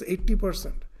future. That's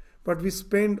 80%. But we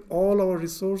spend all our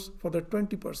resource for the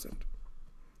 20%.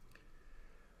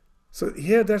 So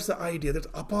here that's the idea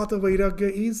that apata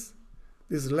vairagya is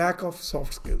this lack of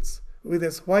soft skills. With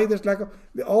this, why this lack of?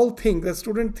 They all think, the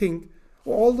student think,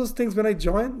 all those things when I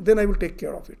join, then I will take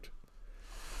care of it.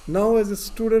 Now as a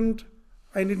student,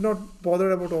 I need not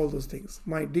bother about all those things.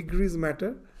 My degrees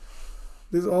matter.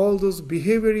 There's all those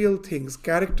behavioral things,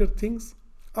 character things.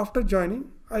 After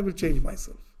joining, I will change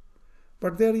myself.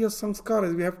 But there are your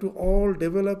sanskaras. We have to all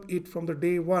develop it from the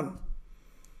day one.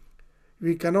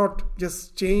 We cannot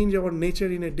just change our nature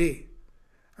in a day.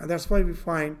 And that's why we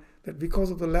find that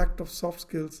because of the lack of soft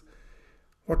skills,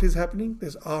 what is happening?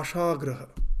 There's asha graha.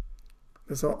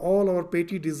 There's all our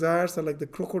petty desires are like the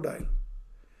crocodile.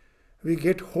 We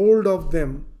get hold of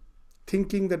them,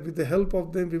 thinking that with the help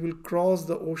of them we will cross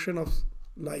the ocean of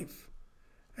life.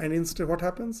 And instead, what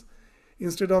happens?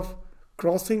 Instead of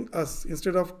crossing us,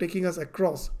 instead of taking us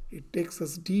across, it takes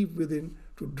us deep within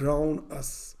to drown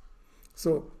us.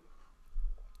 So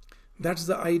that's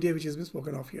the idea which has been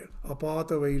spoken of here.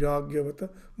 Apata vairagyavata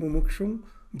mumukshum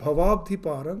bhavabdhi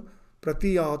parang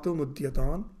pratiyatu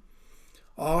mudyatan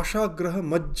asha graha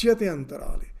majyate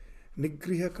antarale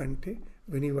nigriha kante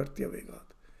vinivartya vegat.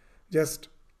 Just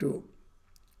to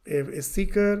a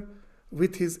seeker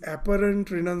with his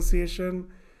apparent renunciation,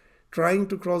 trying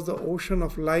to cross the ocean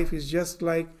of life is just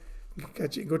like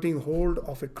getting hold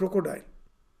of a crocodile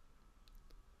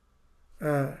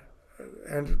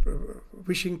and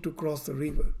wishing to cross the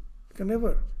river. You can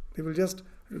never. They will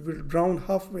drown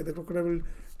halfway. The crocodile will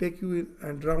take you in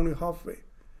and drown you halfway.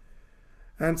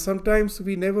 And sometimes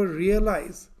we never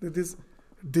realize that these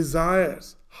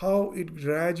desires, how it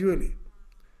gradually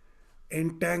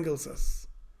entangles us.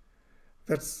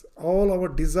 That's all our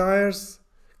desires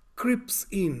creeps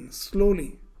in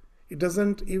slowly. It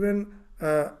doesn't even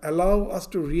allow us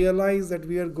to realize that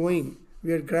we are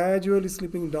gradually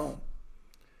slipping down.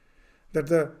 That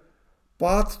the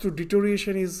path to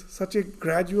deterioration is such a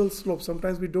gradual slope.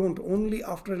 Sometimes we don't. Only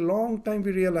after a long time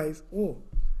we realize, oh,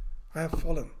 I have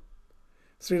fallen.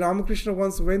 Sri Ramakrishna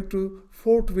once went to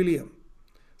Fort William.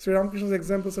 Sri Ramakrishna's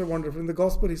examples are wonderful. In the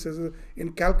Gospel, he says,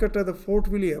 in Calcutta, the Fort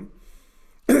William,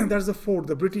 there's a fort,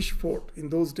 the British fort in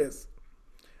those days,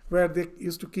 where they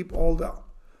used to keep all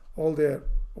their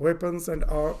weapons and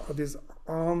these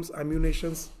arms,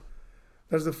 ammunitions.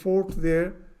 There's a fort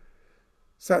there.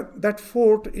 So that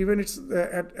fort, even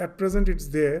at present it's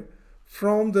there,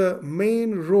 from the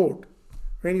main road,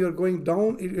 when you're going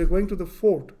down, you're going to the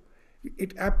fort,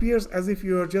 it appears as if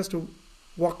you are just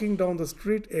walking down the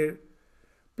street, a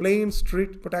plain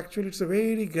street, but actually it's a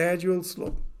very gradual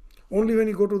slope. Only when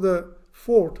you go to the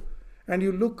fort and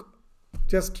you look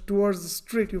just towards the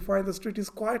street, you find the street is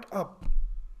quite up.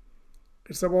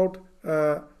 It's about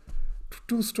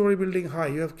 2-story building high.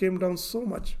 You have came down so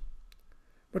much,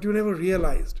 but you never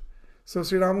realized. So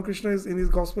Sri Ramakrishna in his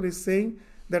Gospel is saying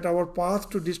that our path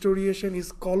to deterioration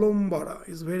is kolumbara,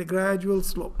 is very gradual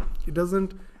slope. It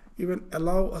doesn't even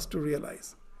allow us to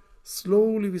realize.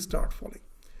 Slowly we start falling.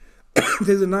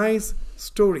 There's a nice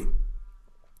story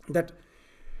that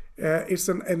it's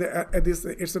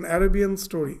an Arabian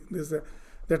story.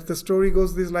 That the story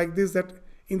goes like this: that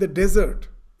in the desert,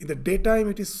 in the daytime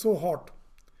it is so hot,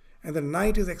 and the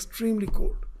night is extremely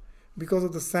cold because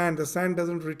of the sand. The sand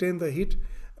doesn't retain the heat.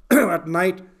 At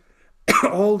night,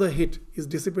 all the heat is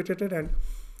dissipated, and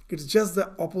it's just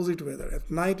the opposite weather.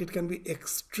 At night, it can be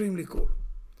extremely cold.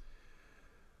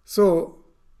 So,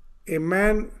 a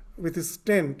man with his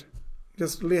tent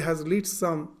just has lit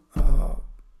some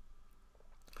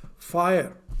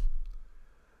fire,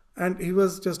 and he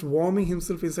was just warming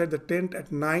himself inside the tent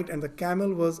at night, and the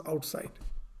camel was outside.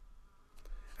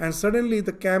 And suddenly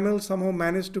the camel somehow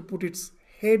managed to put its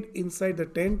head inside the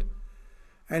tent,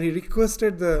 and he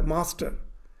requested the master,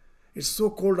 "It's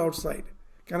so cold outside,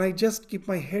 can I just keep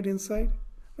my head inside?"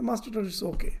 The master told, "It's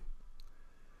okay."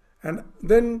 And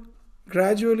then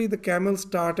gradually the camel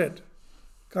started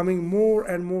coming more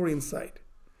and more inside.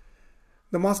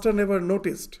 The master never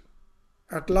noticed.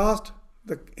 At last,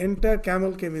 the entire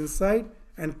camel came inside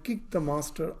and kicked the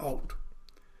master out.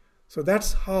 So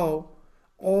that's how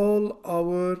all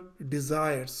our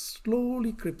desires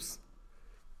slowly creeps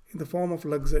in the form of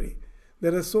luxury.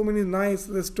 There are so many nice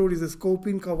stories. There's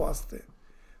Kopin Kavaste,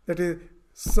 that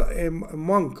is a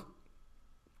monk.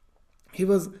 He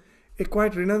was a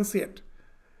quite renunciate.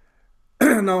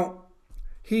 Now,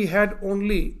 he had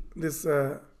only this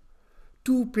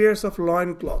 2 pairs of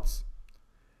loincloths.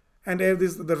 And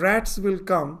the rats will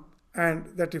come, and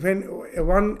that when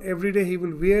one every day he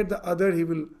will wear, the other he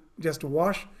will just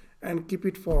wash and keep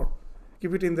it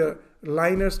in the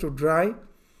liners to dry.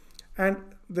 And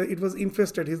it was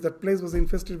infested. That place was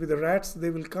infested with the rats. They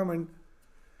will come and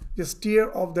just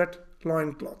tear off that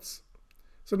loincloths.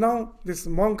 So now this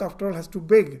monk, after all, has to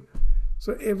beg.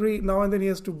 So every now and then he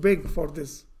has to beg for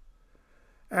this.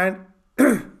 And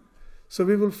so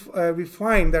we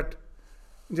find that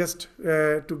just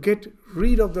to get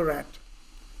rid of the rat,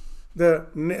 the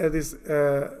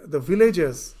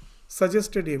villagers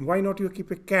suggested him, "Why not you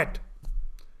keep a cat?"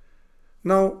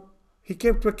 Now he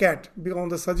kept a cat on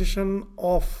the suggestion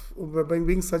of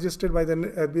being suggested by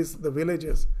the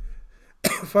villagers.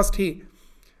 First he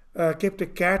kept a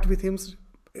cat with him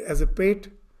as a pet.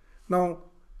 Now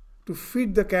to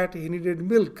feed the cat he needed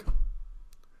milk.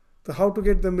 So how to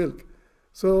get the milk?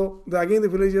 So again the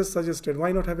villagers suggested,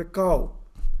 "Why not have a cow?"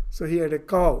 So he had a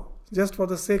cow, just for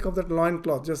the sake of that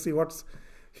loincloth. Just see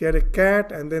he had a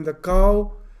cat and then the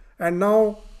cow. And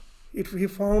now he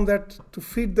found that to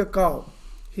feed the cow,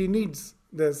 he needs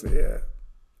the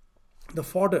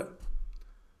fodder.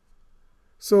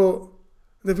 So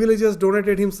the villagers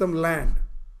donated him some land.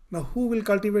 Now who will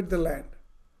cultivate the land?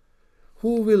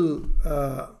 Who will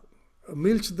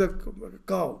milch the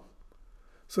cow?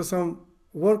 So some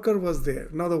worker was there.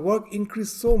 Now the work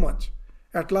increased so much.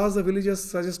 At last the villagers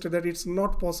suggested that it's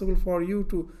not possible for you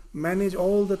to manage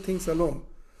all the things alone.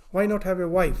 Why not have a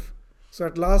wife? So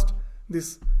at last,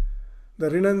 the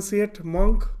renunciate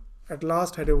monk at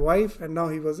last had a wife, and now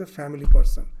he was a family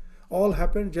person. All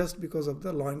happened just because of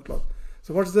the loincloth.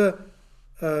 So what's the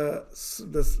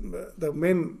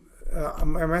main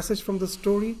message from the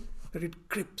story? That it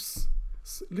creeps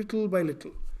little by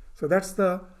little. So that's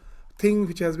the thing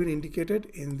which has been indicated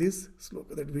in this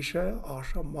sloka, that Vishaya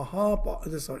Asha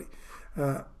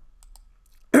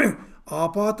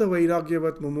Apata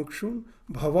Vairagyavat Mumukshun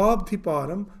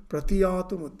Bhavabdhiparam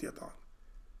Pratiyatum Udyatan.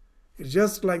 It's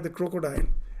just like the crocodile.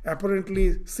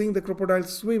 Apparently, seeing the crocodile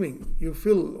swimming, you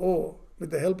feel, oh, with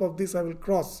the help of this I will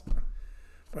cross.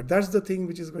 But that's the thing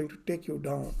which is going to take you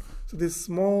down. So these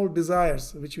small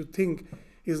desires which you think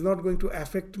is not going to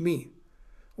affect me.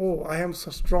 Oh, I am so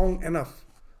strong enough.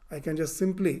 I can just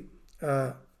simply,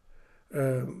 have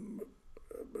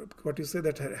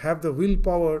the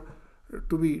willpower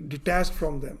to be detached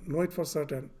from them. Know it for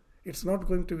certain. It's not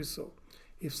going to be so.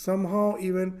 If somehow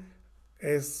even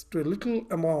as to a little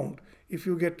amount, if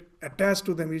you get attached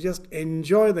to them, you just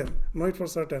enjoy them, know it for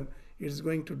certain, it's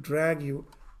going to drag you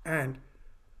and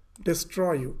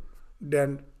destroy you,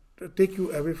 then take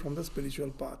you away from the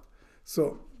spiritual path.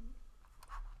 So,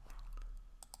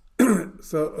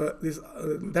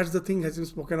 that's the thing has been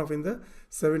spoken of in the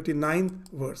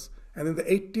 79th verse. And in the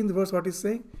 18th verse, what is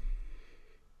saying?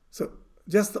 So,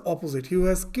 just the opposite. He who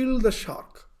has killed the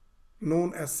shark,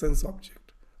 known as sense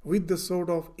object, with the sword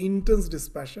of intense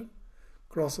dispassion,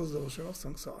 crosses the ocean of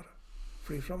samsara,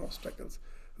 free from obstacles.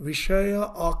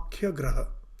 Vishaya Akhya Graha.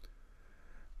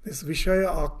 This Vishaya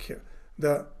Akhya,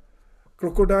 the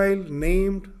crocodile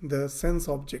named the sense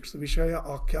objects. Vishaya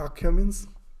Akhya. Akhya means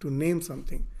to name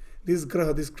something. This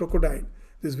Graha, this crocodile,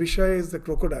 this Vishaya is the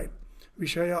crocodile.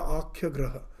 Vishaya Akhya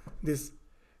Graha. This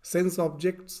sense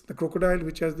objects, the crocodile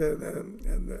which has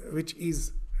which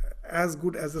is as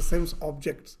good as the sense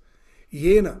objects.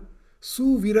 Yena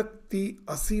Suvirakti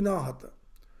Asinahata.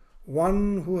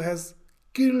 One who has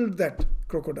killed that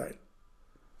crocodile,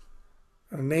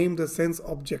 named the sense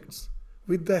objects,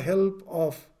 with the help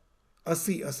of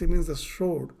Asi. Asi means the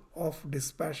sword of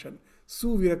dispassion.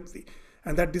 Suvirakti.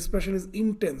 And that dispassion is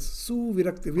intense.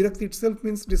 Suvirakti. Virakti itself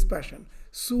means dispassion.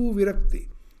 Suvirakti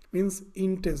means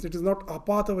intense. It is not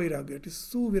apata vairagya. It is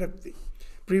suvirakti.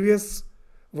 Previous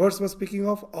verse was speaking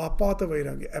of apata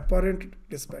vairagya, apparent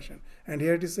dispassion. And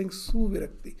here it is saying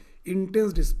suvirakti,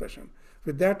 intense dispassion.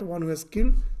 With that, one who has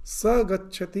killed,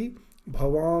 sagachati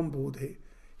bhavam bodhe.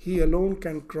 He alone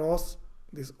can cross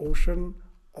this ocean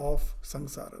of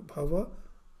samsara. Bhava,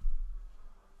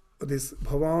 this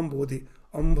bhavam bodhi.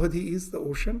 Ambadhi is the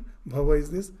ocean, bhava is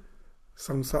this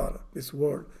samsara, this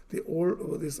world,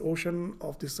 this ocean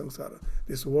of this samsara,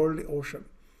 this worldly ocean.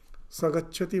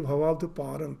 Sagachati bhavavdu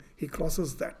parang. He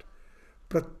crosses that.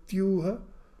 Pratyuha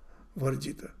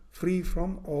varjita. Free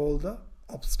from all the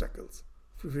obstacles.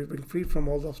 Free from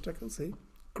all the obstacles, he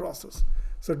crosses.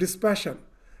 So dispassion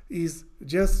is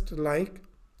just like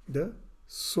the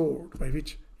sword by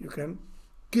which you can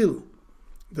kill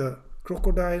the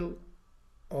crocodile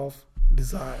of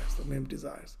desires, the named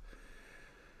desires.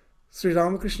 Sri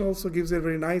Ramakrishna also gives a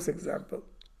very nice example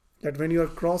that when you are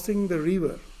crossing the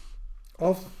river,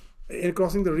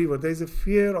 there is a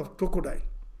fear of crocodile.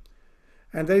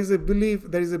 And there is a belief,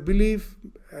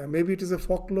 maybe it is a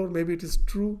folklore, maybe it is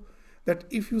true, that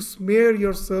if you smear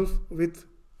yourself with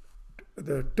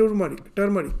the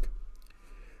turmeric,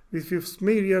 if you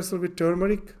smear yourself with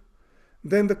turmeric,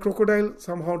 then the crocodile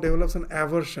somehow develops an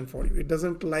aversion for you. It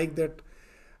doesn't like that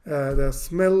the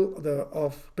smell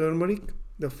of turmeric,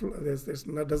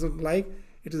 doesn't like,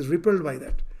 it is repelled by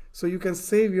that. So you can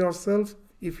save yourself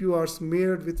if you are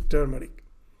smeared with turmeric.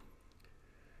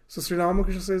 So Sri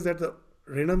Ramakrishna says that the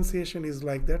renunciation is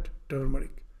like that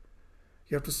turmeric.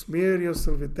 You have to smear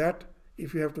yourself with that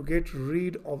if you have to get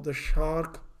rid of the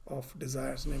shark of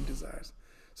desires, named desires.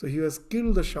 So he has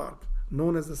killed the shark,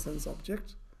 known as the sense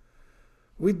object,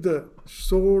 with the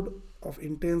sword of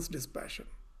intense dispassion.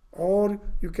 Or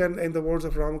you can, in the words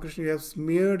of Ramakrishna, you have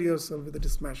smeared yourself with the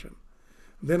dispassion.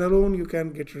 Then alone you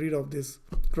can get rid of this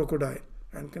crocodile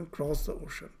and can cross the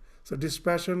ocean. So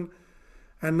dispassion.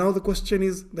 And now the question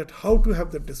is that how to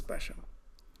have that dispassion?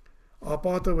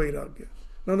 Apata vairagya.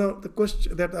 Now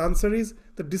the answer is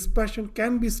the dispassion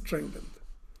can be strengthened.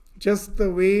 Just the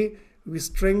way we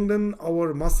strengthen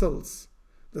our muscles,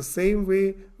 the same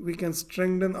way we can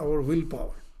strengthen our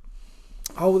willpower.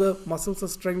 How the muscles are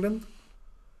strengthened?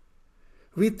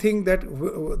 We think that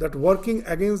working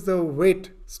against the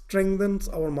weight strengthens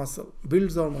our muscle,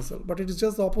 builds our muscle, but it is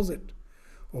just the opposite.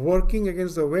 Working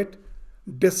against the weight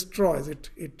destroys it,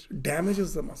 it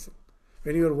damages the muscle.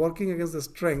 When you are working against the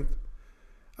strength,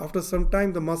 After some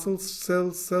time, the muscle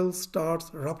cell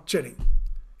starts rupturing.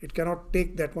 It cannot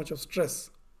take that much of stress.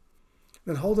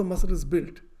 Then how the muscle is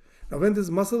built? Now when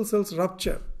these muscle cells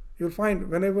rupture, you'll find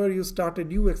whenever you start a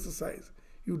new exercise,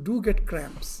 you do get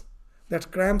cramps.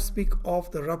 That cramps speak of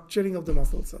the rupturing of the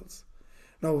muscle cells.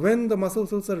 Now when the muscle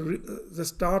cells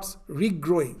starts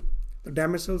regrowing, the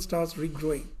damaged cell starts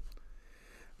regrowing.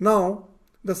 Now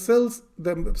the cells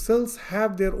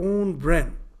have their own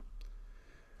brain.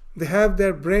 They have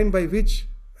their brain by which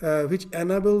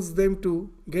enables them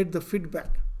to get the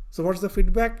feedback. So what's the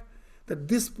feedback? That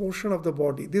this portion of the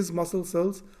body, these muscle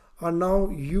cells, are now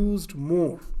used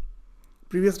more.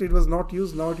 Previously it was not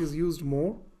used, now it is used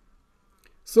more.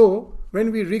 So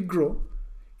when we regrow,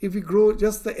 if we grow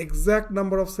just the exact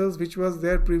number of cells which was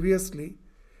there previously,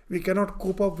 we cannot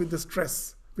cope up with the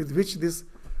stress with which this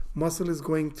muscle is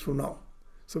going through now.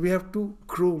 So we have to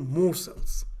grow more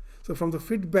cells. So from the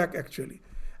feedback actually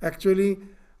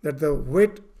that the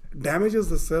weight damages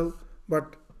the cell,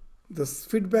 but the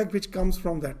feedback which comes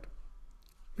from that,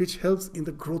 which helps in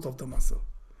the growth of the muscle.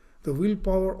 The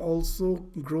willpower also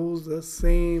grows the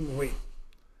same way.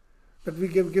 That we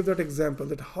give that example,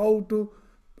 that how to,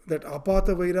 that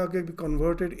apata vairagya be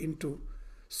converted into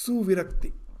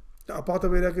suvirakti. The apata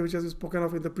vairagya which has been spoken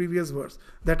of in the previous verse,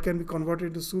 that can be converted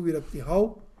into suvirakti.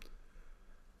 How?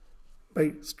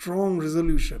 By strong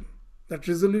resolution. That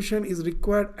resolution is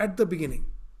required at the beginning.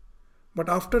 But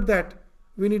after that,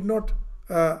 we need not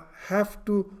have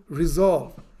to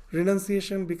resolve.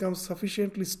 Renunciation becomes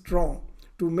sufficiently strong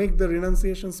to make the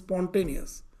renunciation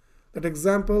spontaneous. That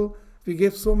example we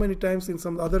gave so many times in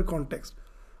some other context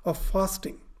of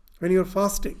fasting. When you're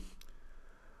fasting,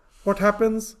 what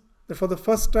happens? That for the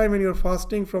first time when you're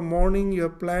fasting, from morning you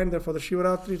have planned that for the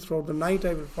Shivaratri throughout the night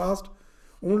I will fast.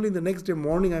 Only the next day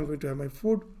morning I'm going to have my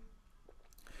food.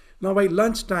 Now by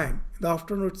lunchtime, in the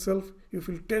afternoon itself, you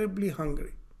feel terribly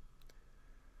hungry.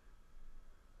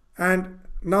 And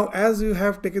now as you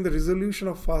have taken the resolution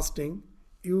of fasting,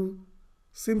 you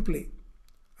simply,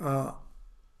 that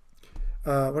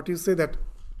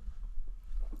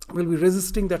will be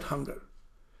resisting that hunger.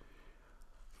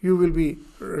 You will be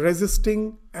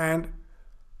resisting and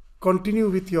continue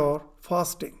with your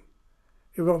fasting.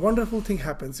 A wonderful thing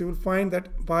happens. You will find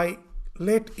that by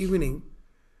late evening,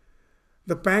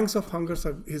 the pangs of hunger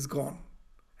is gone.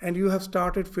 And you have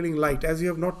started feeling light. As you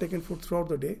have not taken food throughout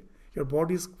the day, your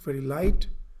body is very light,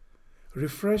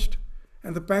 refreshed,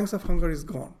 and the pangs of hunger is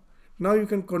gone. Now you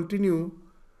can continue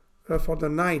for the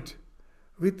night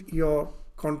with your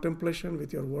contemplation,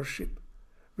 with your worship,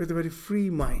 with a very free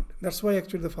mind. That's why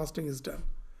actually the fasting is done.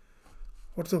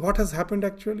 What has happened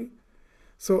actually?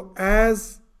 So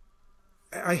as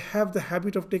I have the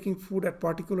habit of taking food at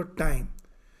particular time,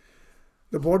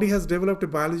 the body has developed a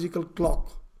biological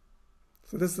clock.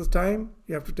 So this is the time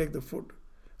you have to take the food.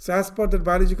 So as per that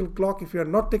biological clock, if you are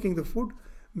not taking the food,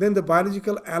 then the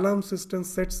biological alarm system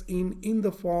sets in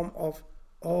the form of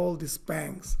all these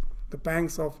pangs. The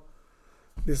pangs of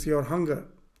this your hunger,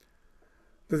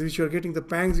 which you are getting, the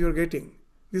pangs you are getting.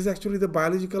 This is actually the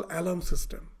biological alarm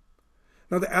system.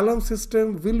 Now the alarm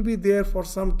system will be there for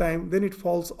some time, then it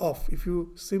falls off. If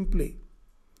you simply,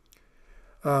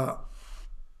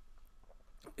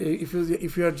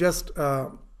 if you are just,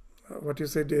 you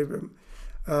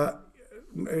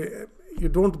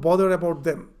don't bother about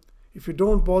them. If you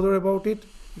don't bother about it,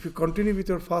 if you continue with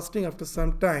your fasting, after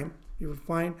some time, you will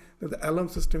find that the alarm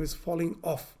system is falling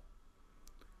off.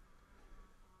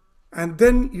 And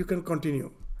then you can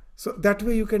continue. So that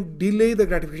way you can delay the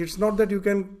gratification. It's not that you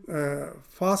can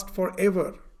fast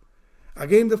forever.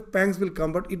 Again the pangs will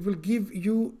come, but it will give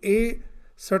you a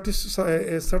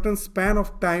certain span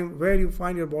of time where you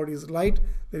find your body is light,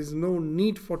 there is no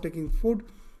need for taking food,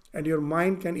 and your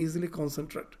mind can easily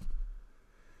concentrate.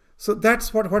 So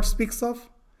that's what speaks of,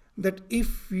 that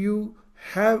if you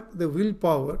have the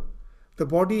willpower, the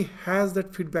body has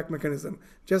that feedback mechanism.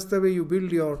 Just the way you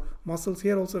build your muscles,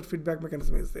 here also that feedback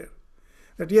mechanism is there.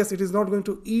 That yes, it is not going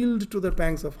to yield to the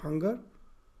pangs of hunger.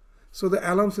 So the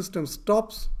alarm system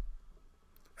stops,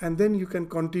 and then you can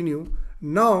continue.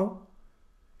 Now,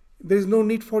 there is no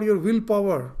need for your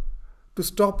willpower to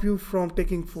stop you from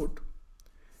taking food.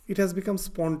 It has become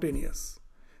spontaneous.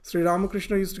 Sri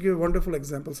Ramakrishna used to give a wonderful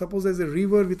example. Suppose there is a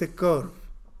river with a curve.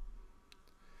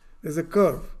 There is a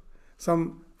curve.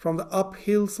 From the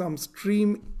uphill, some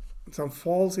stream, some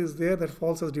falls is there. That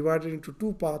falls is divided into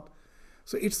two paths.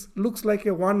 So it looks like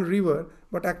a one river,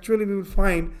 but actually we will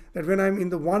find that when I'm in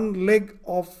the one leg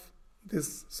of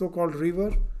this so-called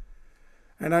river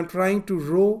and I'm trying to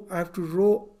row, I have to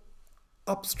row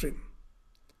upstream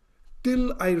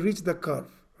till I reach the curve.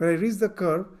 When I reach the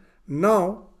curve,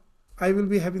 now I will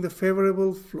be having the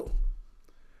favorable flow.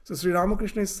 So Sri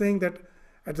Ramakrishna is saying that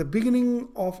at the beginning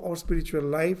of our spiritual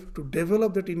life, to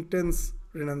develop that intense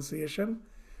renunciation,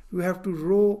 you have to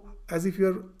row as if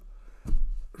you're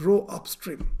row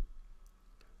upstream.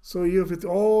 So you, with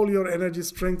all your energy,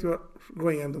 strength, you are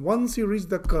going. And once you reach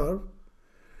the curve,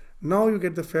 now you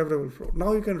get the favorable flow.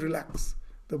 Now you can relax.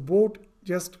 The boat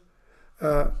just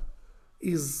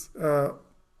is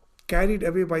carried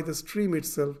away by the stream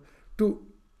itself. To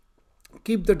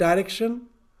keep the direction,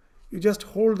 you just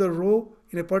hold the row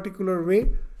in a particular way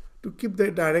to keep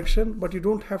the direction, but you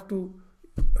don't have to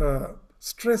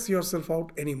stress yourself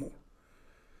out anymore.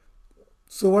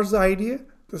 So what's the idea?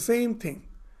 The same thing,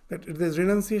 that this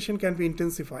renunciation can be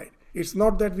intensified. It's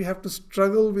not that we have to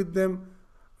struggle with them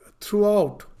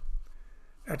throughout.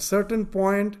 At certain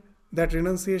point, that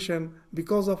renunciation,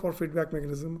 because of our feedback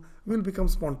mechanism, will become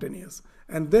spontaneous.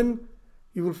 And then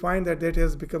you will find that that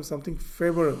has become something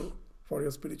favorable for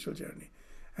your spiritual journey.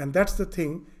 And that's the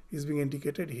thing is being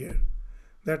indicated here.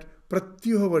 That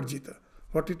pratyuha varjita.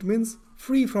 What it means?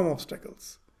 Free from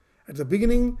obstacles. At the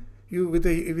beginning, you with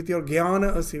your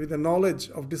jnana asi, with the knowledge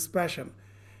of dispassion,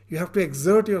 you have to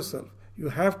exert yourself. You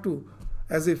have to,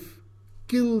 as if,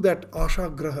 kill that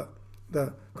ashagraha,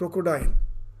 the crocodile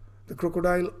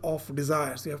of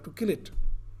desires. You have to kill it.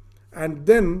 And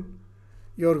then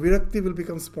your virakti will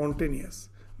become spontaneous.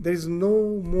 There is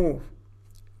no more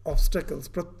obstacles,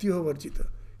 pratyuha varjita.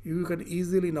 You can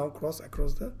easily now cross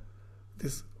across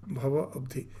this bhava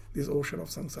abdhi, this ocean of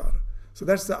samsara. So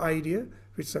that's the idea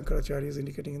which Shankaracharya is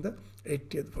indicating in the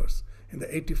 80th verse. In the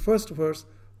 81st verse,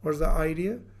 what's the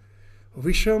idea?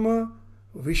 Vishama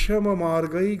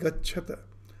margai gacchata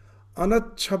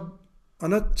anachcha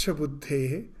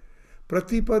buddhehe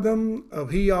pratipadam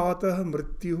abhiyatah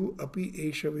mrityuh api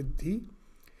esha vidhi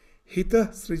hitah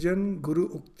srijan guru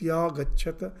uktya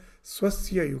gacchata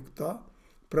swasya yukta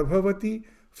prabhavati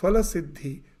phala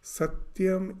siddhi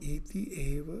satyam iti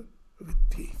eva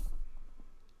vidhi.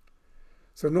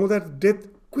 So know that death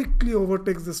quickly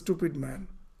overtakes the stupid man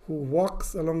who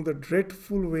walks along the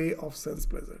dreadful way of sense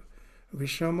pleasure.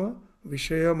 Vishama,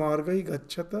 Vishaya Margai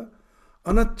Gacchata,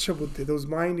 Anachcha Buddhi, whose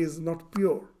mind is not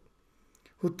pure,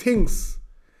 who thinks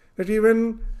that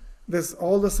even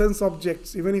all the sense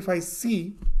objects, even if I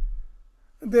see,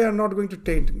 they are not going to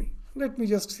taint me. Let me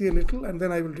just see a little and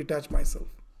then I will detach myself.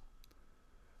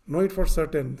 Know it for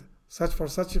certain, for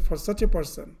such a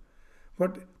person.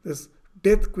 But this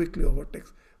death quickly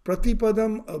overtakes.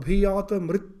 Pratipadam abhiyata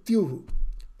mrityuhu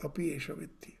api esha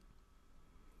vidhi.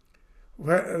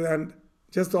 And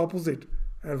just the opposite.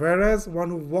 And whereas one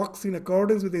who walks in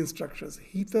accordance with the instructions,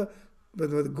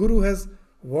 the Guru has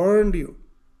warned you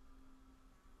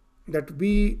that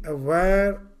be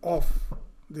aware of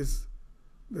this,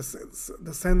 the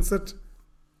sensate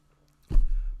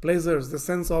pleasures, the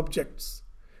sense objects.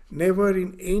 Never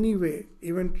in any way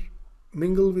even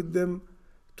mingle with them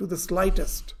to the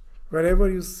slightest. Wherever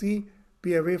you see,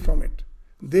 be away from it.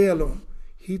 They alone.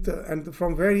 Hita, and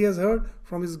from where he has heard?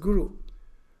 From his Guru.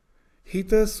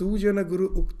 Hita sujana guru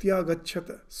uktya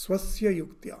gacchata swasya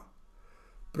yuktya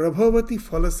prabhavati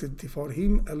phala siddhi. For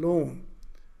him alone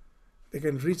they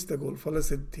can reach the goal. Phala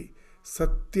siddhi.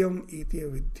 Satyam iti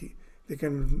vidhi. They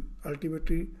can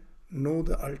ultimately know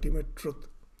the ultimate truth.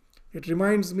 It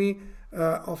reminds me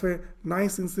of a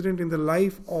nice incident in the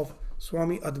life of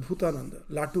Swami Adbhutananda,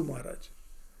 Latu Maharaj.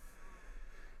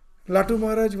 Latu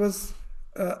Maharaj was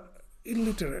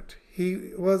illiterate.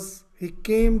 He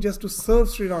came just to serve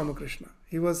Sri Ramakrishna.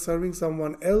 He was serving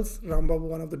someone else, Rambabu,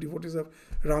 one of the devotees of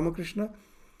Ramakrishna.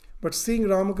 But seeing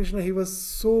Ramakrishna, he was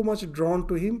so much drawn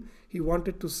to him. He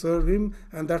wanted to serve him,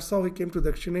 and that's how he came to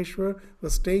Dakshineshwar,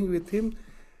 was staying with him.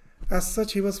 As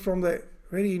such, he was from the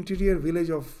very interior village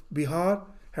of Bihar,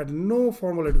 had no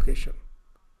formal education.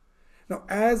 Now,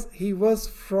 as he was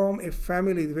from a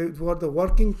family who are the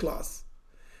working class,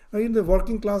 now in the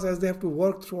working class, as they have to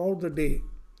work throughout the day,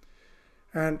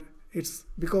 and it's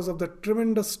because of the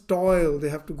tremendous toil they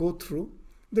have to go through,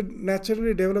 they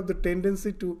naturally develop the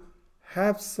tendency to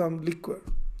have some liquor.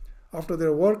 After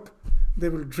their work, they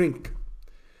will drink.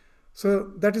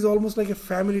 So that is almost like a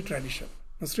family tradition.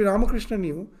 Now Sri Ramakrishna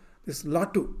knew this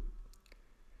Latu.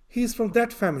 He is from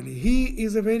that family. He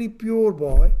is a very pure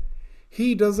boy.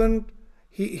 He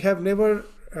have never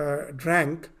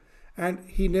drank, and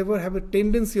he never have a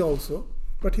tendency also,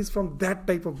 but he's from that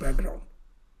type of background.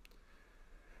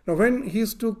 Now when he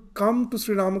used to come to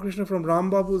Sri Ramakrishna from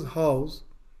Rambabu's house,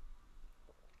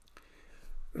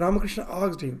 Ramakrishna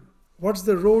asked him, "What's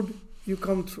the road you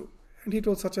come through?" And he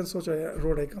told, "Such and such a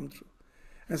road I come through."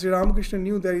 And Sri Ramakrishna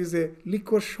knew there is a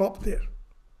liquor shop there.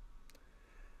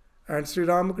 And Sri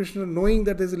Ramakrishna, knowing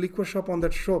that there's a liquor shop on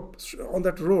that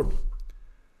road,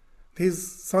 his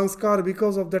sanskar,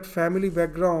 because of that family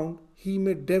background, he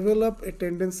may develop a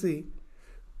tendency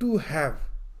to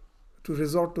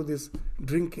resort to this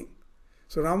drinking.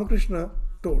 So Ramakrishna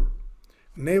told,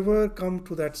 never come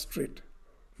to that street,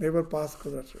 never pass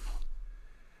through that street.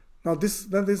 Now this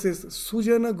is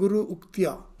Sujana Guru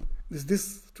Uktya.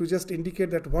 This to just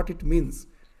indicate that what it means,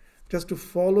 just to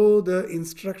follow the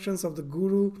instructions of the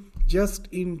Guru just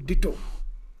in ditto.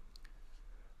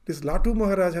 This Latu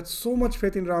Maharaj had so much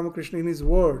faith in Ramakrishna in his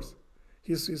words.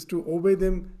 He is to obey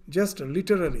them just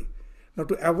literally. Now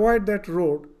to avoid that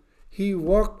road, he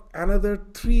walked another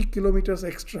 3 kilometers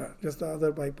extra, just the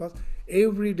other bypass,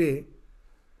 every day.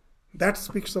 That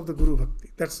speaks of the Guru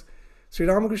Bhakti. That's Sri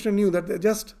Ramakrishna knew that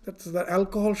that's the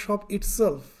alcohol shop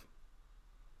itself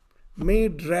may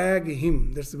drag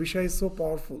him. That's Vishaya is so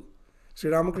powerful. Sri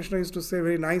Ramakrishna used to say a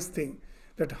very nice thing,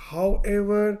 that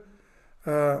however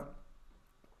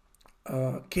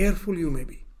careful you may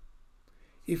be,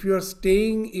 if you are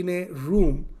staying in a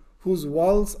room whose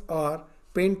walls are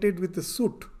painted with the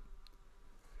soot,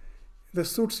 the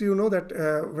soots, you know that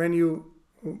when you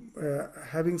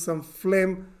having some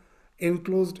flame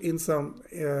enclosed in some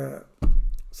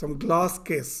glass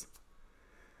case,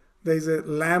 there is a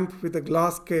lamp with a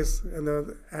glass case,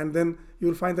 and then you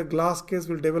will find the glass case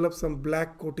will develop some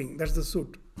black coating. That's the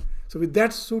soot. So with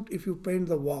that soot, if you paint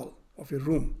the wall of your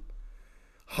room,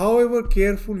 however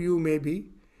careful you may be,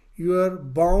 you are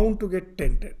bound to get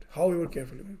tainted. However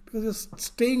careful you may be, because you're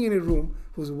staying in a room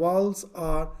whose walls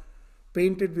are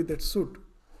painted with that soot.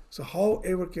 So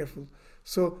however careful.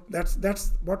 So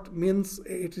that's what means.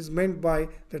 It is meant by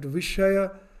that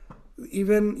Vishaya.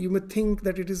 Even you may think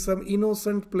that it is some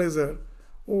innocent pleasure.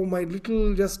 Oh, my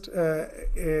little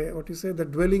the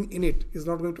dwelling in it is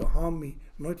not going to harm me.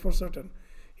 Know it for certain.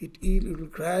 It will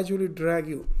gradually drag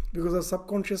you, because the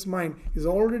subconscious mind is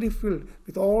already filled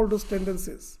with all those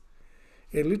tendencies.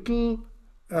 A little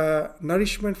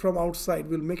nourishment from outside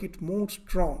will make it more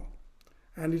strong,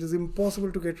 and it is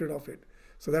impossible to get rid of it.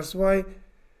 So that's why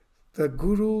the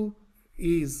Guru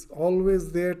is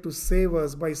always there to save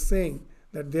us by saying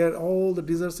that all the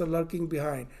desires are lurking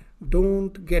behind.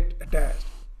 Don't get attached.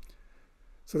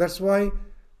 So that's why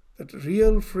that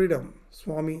real freedom,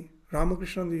 Swami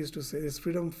Ramakrishna used to say, is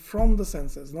freedom from the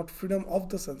senses, not freedom of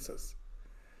the senses.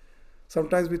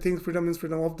 Sometimes we think freedom means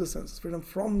freedom of the senses, freedom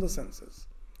from the senses.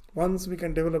 Once we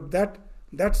can develop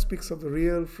that speaks of the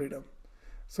real freedom.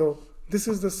 So this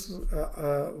is this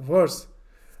verse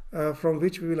from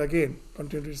which we will again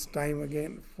continue this time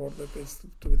again for the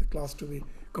class to be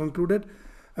concluded.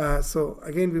 So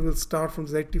again we will start from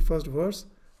the 81st verse.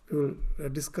 We will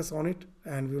discuss on it,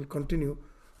 and we will continue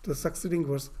to the succeeding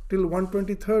verse till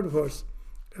 123rd verse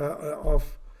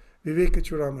of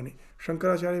Vivekachudamani.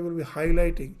 Shankaracharya will be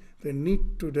highlighting the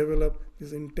need to develop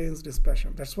this intense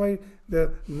dispassion. That's why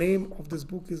the name of this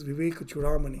book is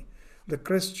Vivekachudamani, the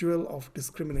crest jewel of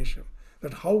discrimination.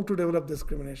 That how to develop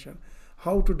discrimination,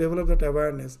 how to develop that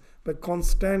awareness by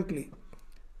constantly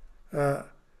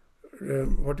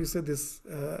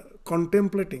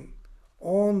contemplating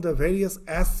on the various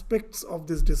aspects of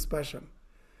this dispassion,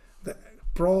 the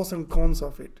pros and cons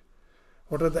of it.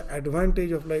 What are the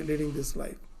advantages of leading this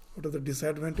life? What are the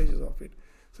disadvantages of it?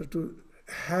 So to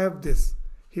have this,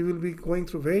 he will be going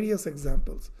through various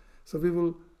examples. So we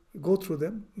will go through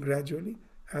them gradually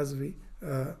as we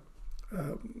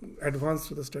advance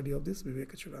to the study of this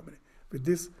Vivekachudamani. With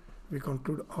this, we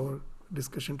conclude our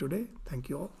discussion today. Thank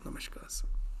you all. Namaskar.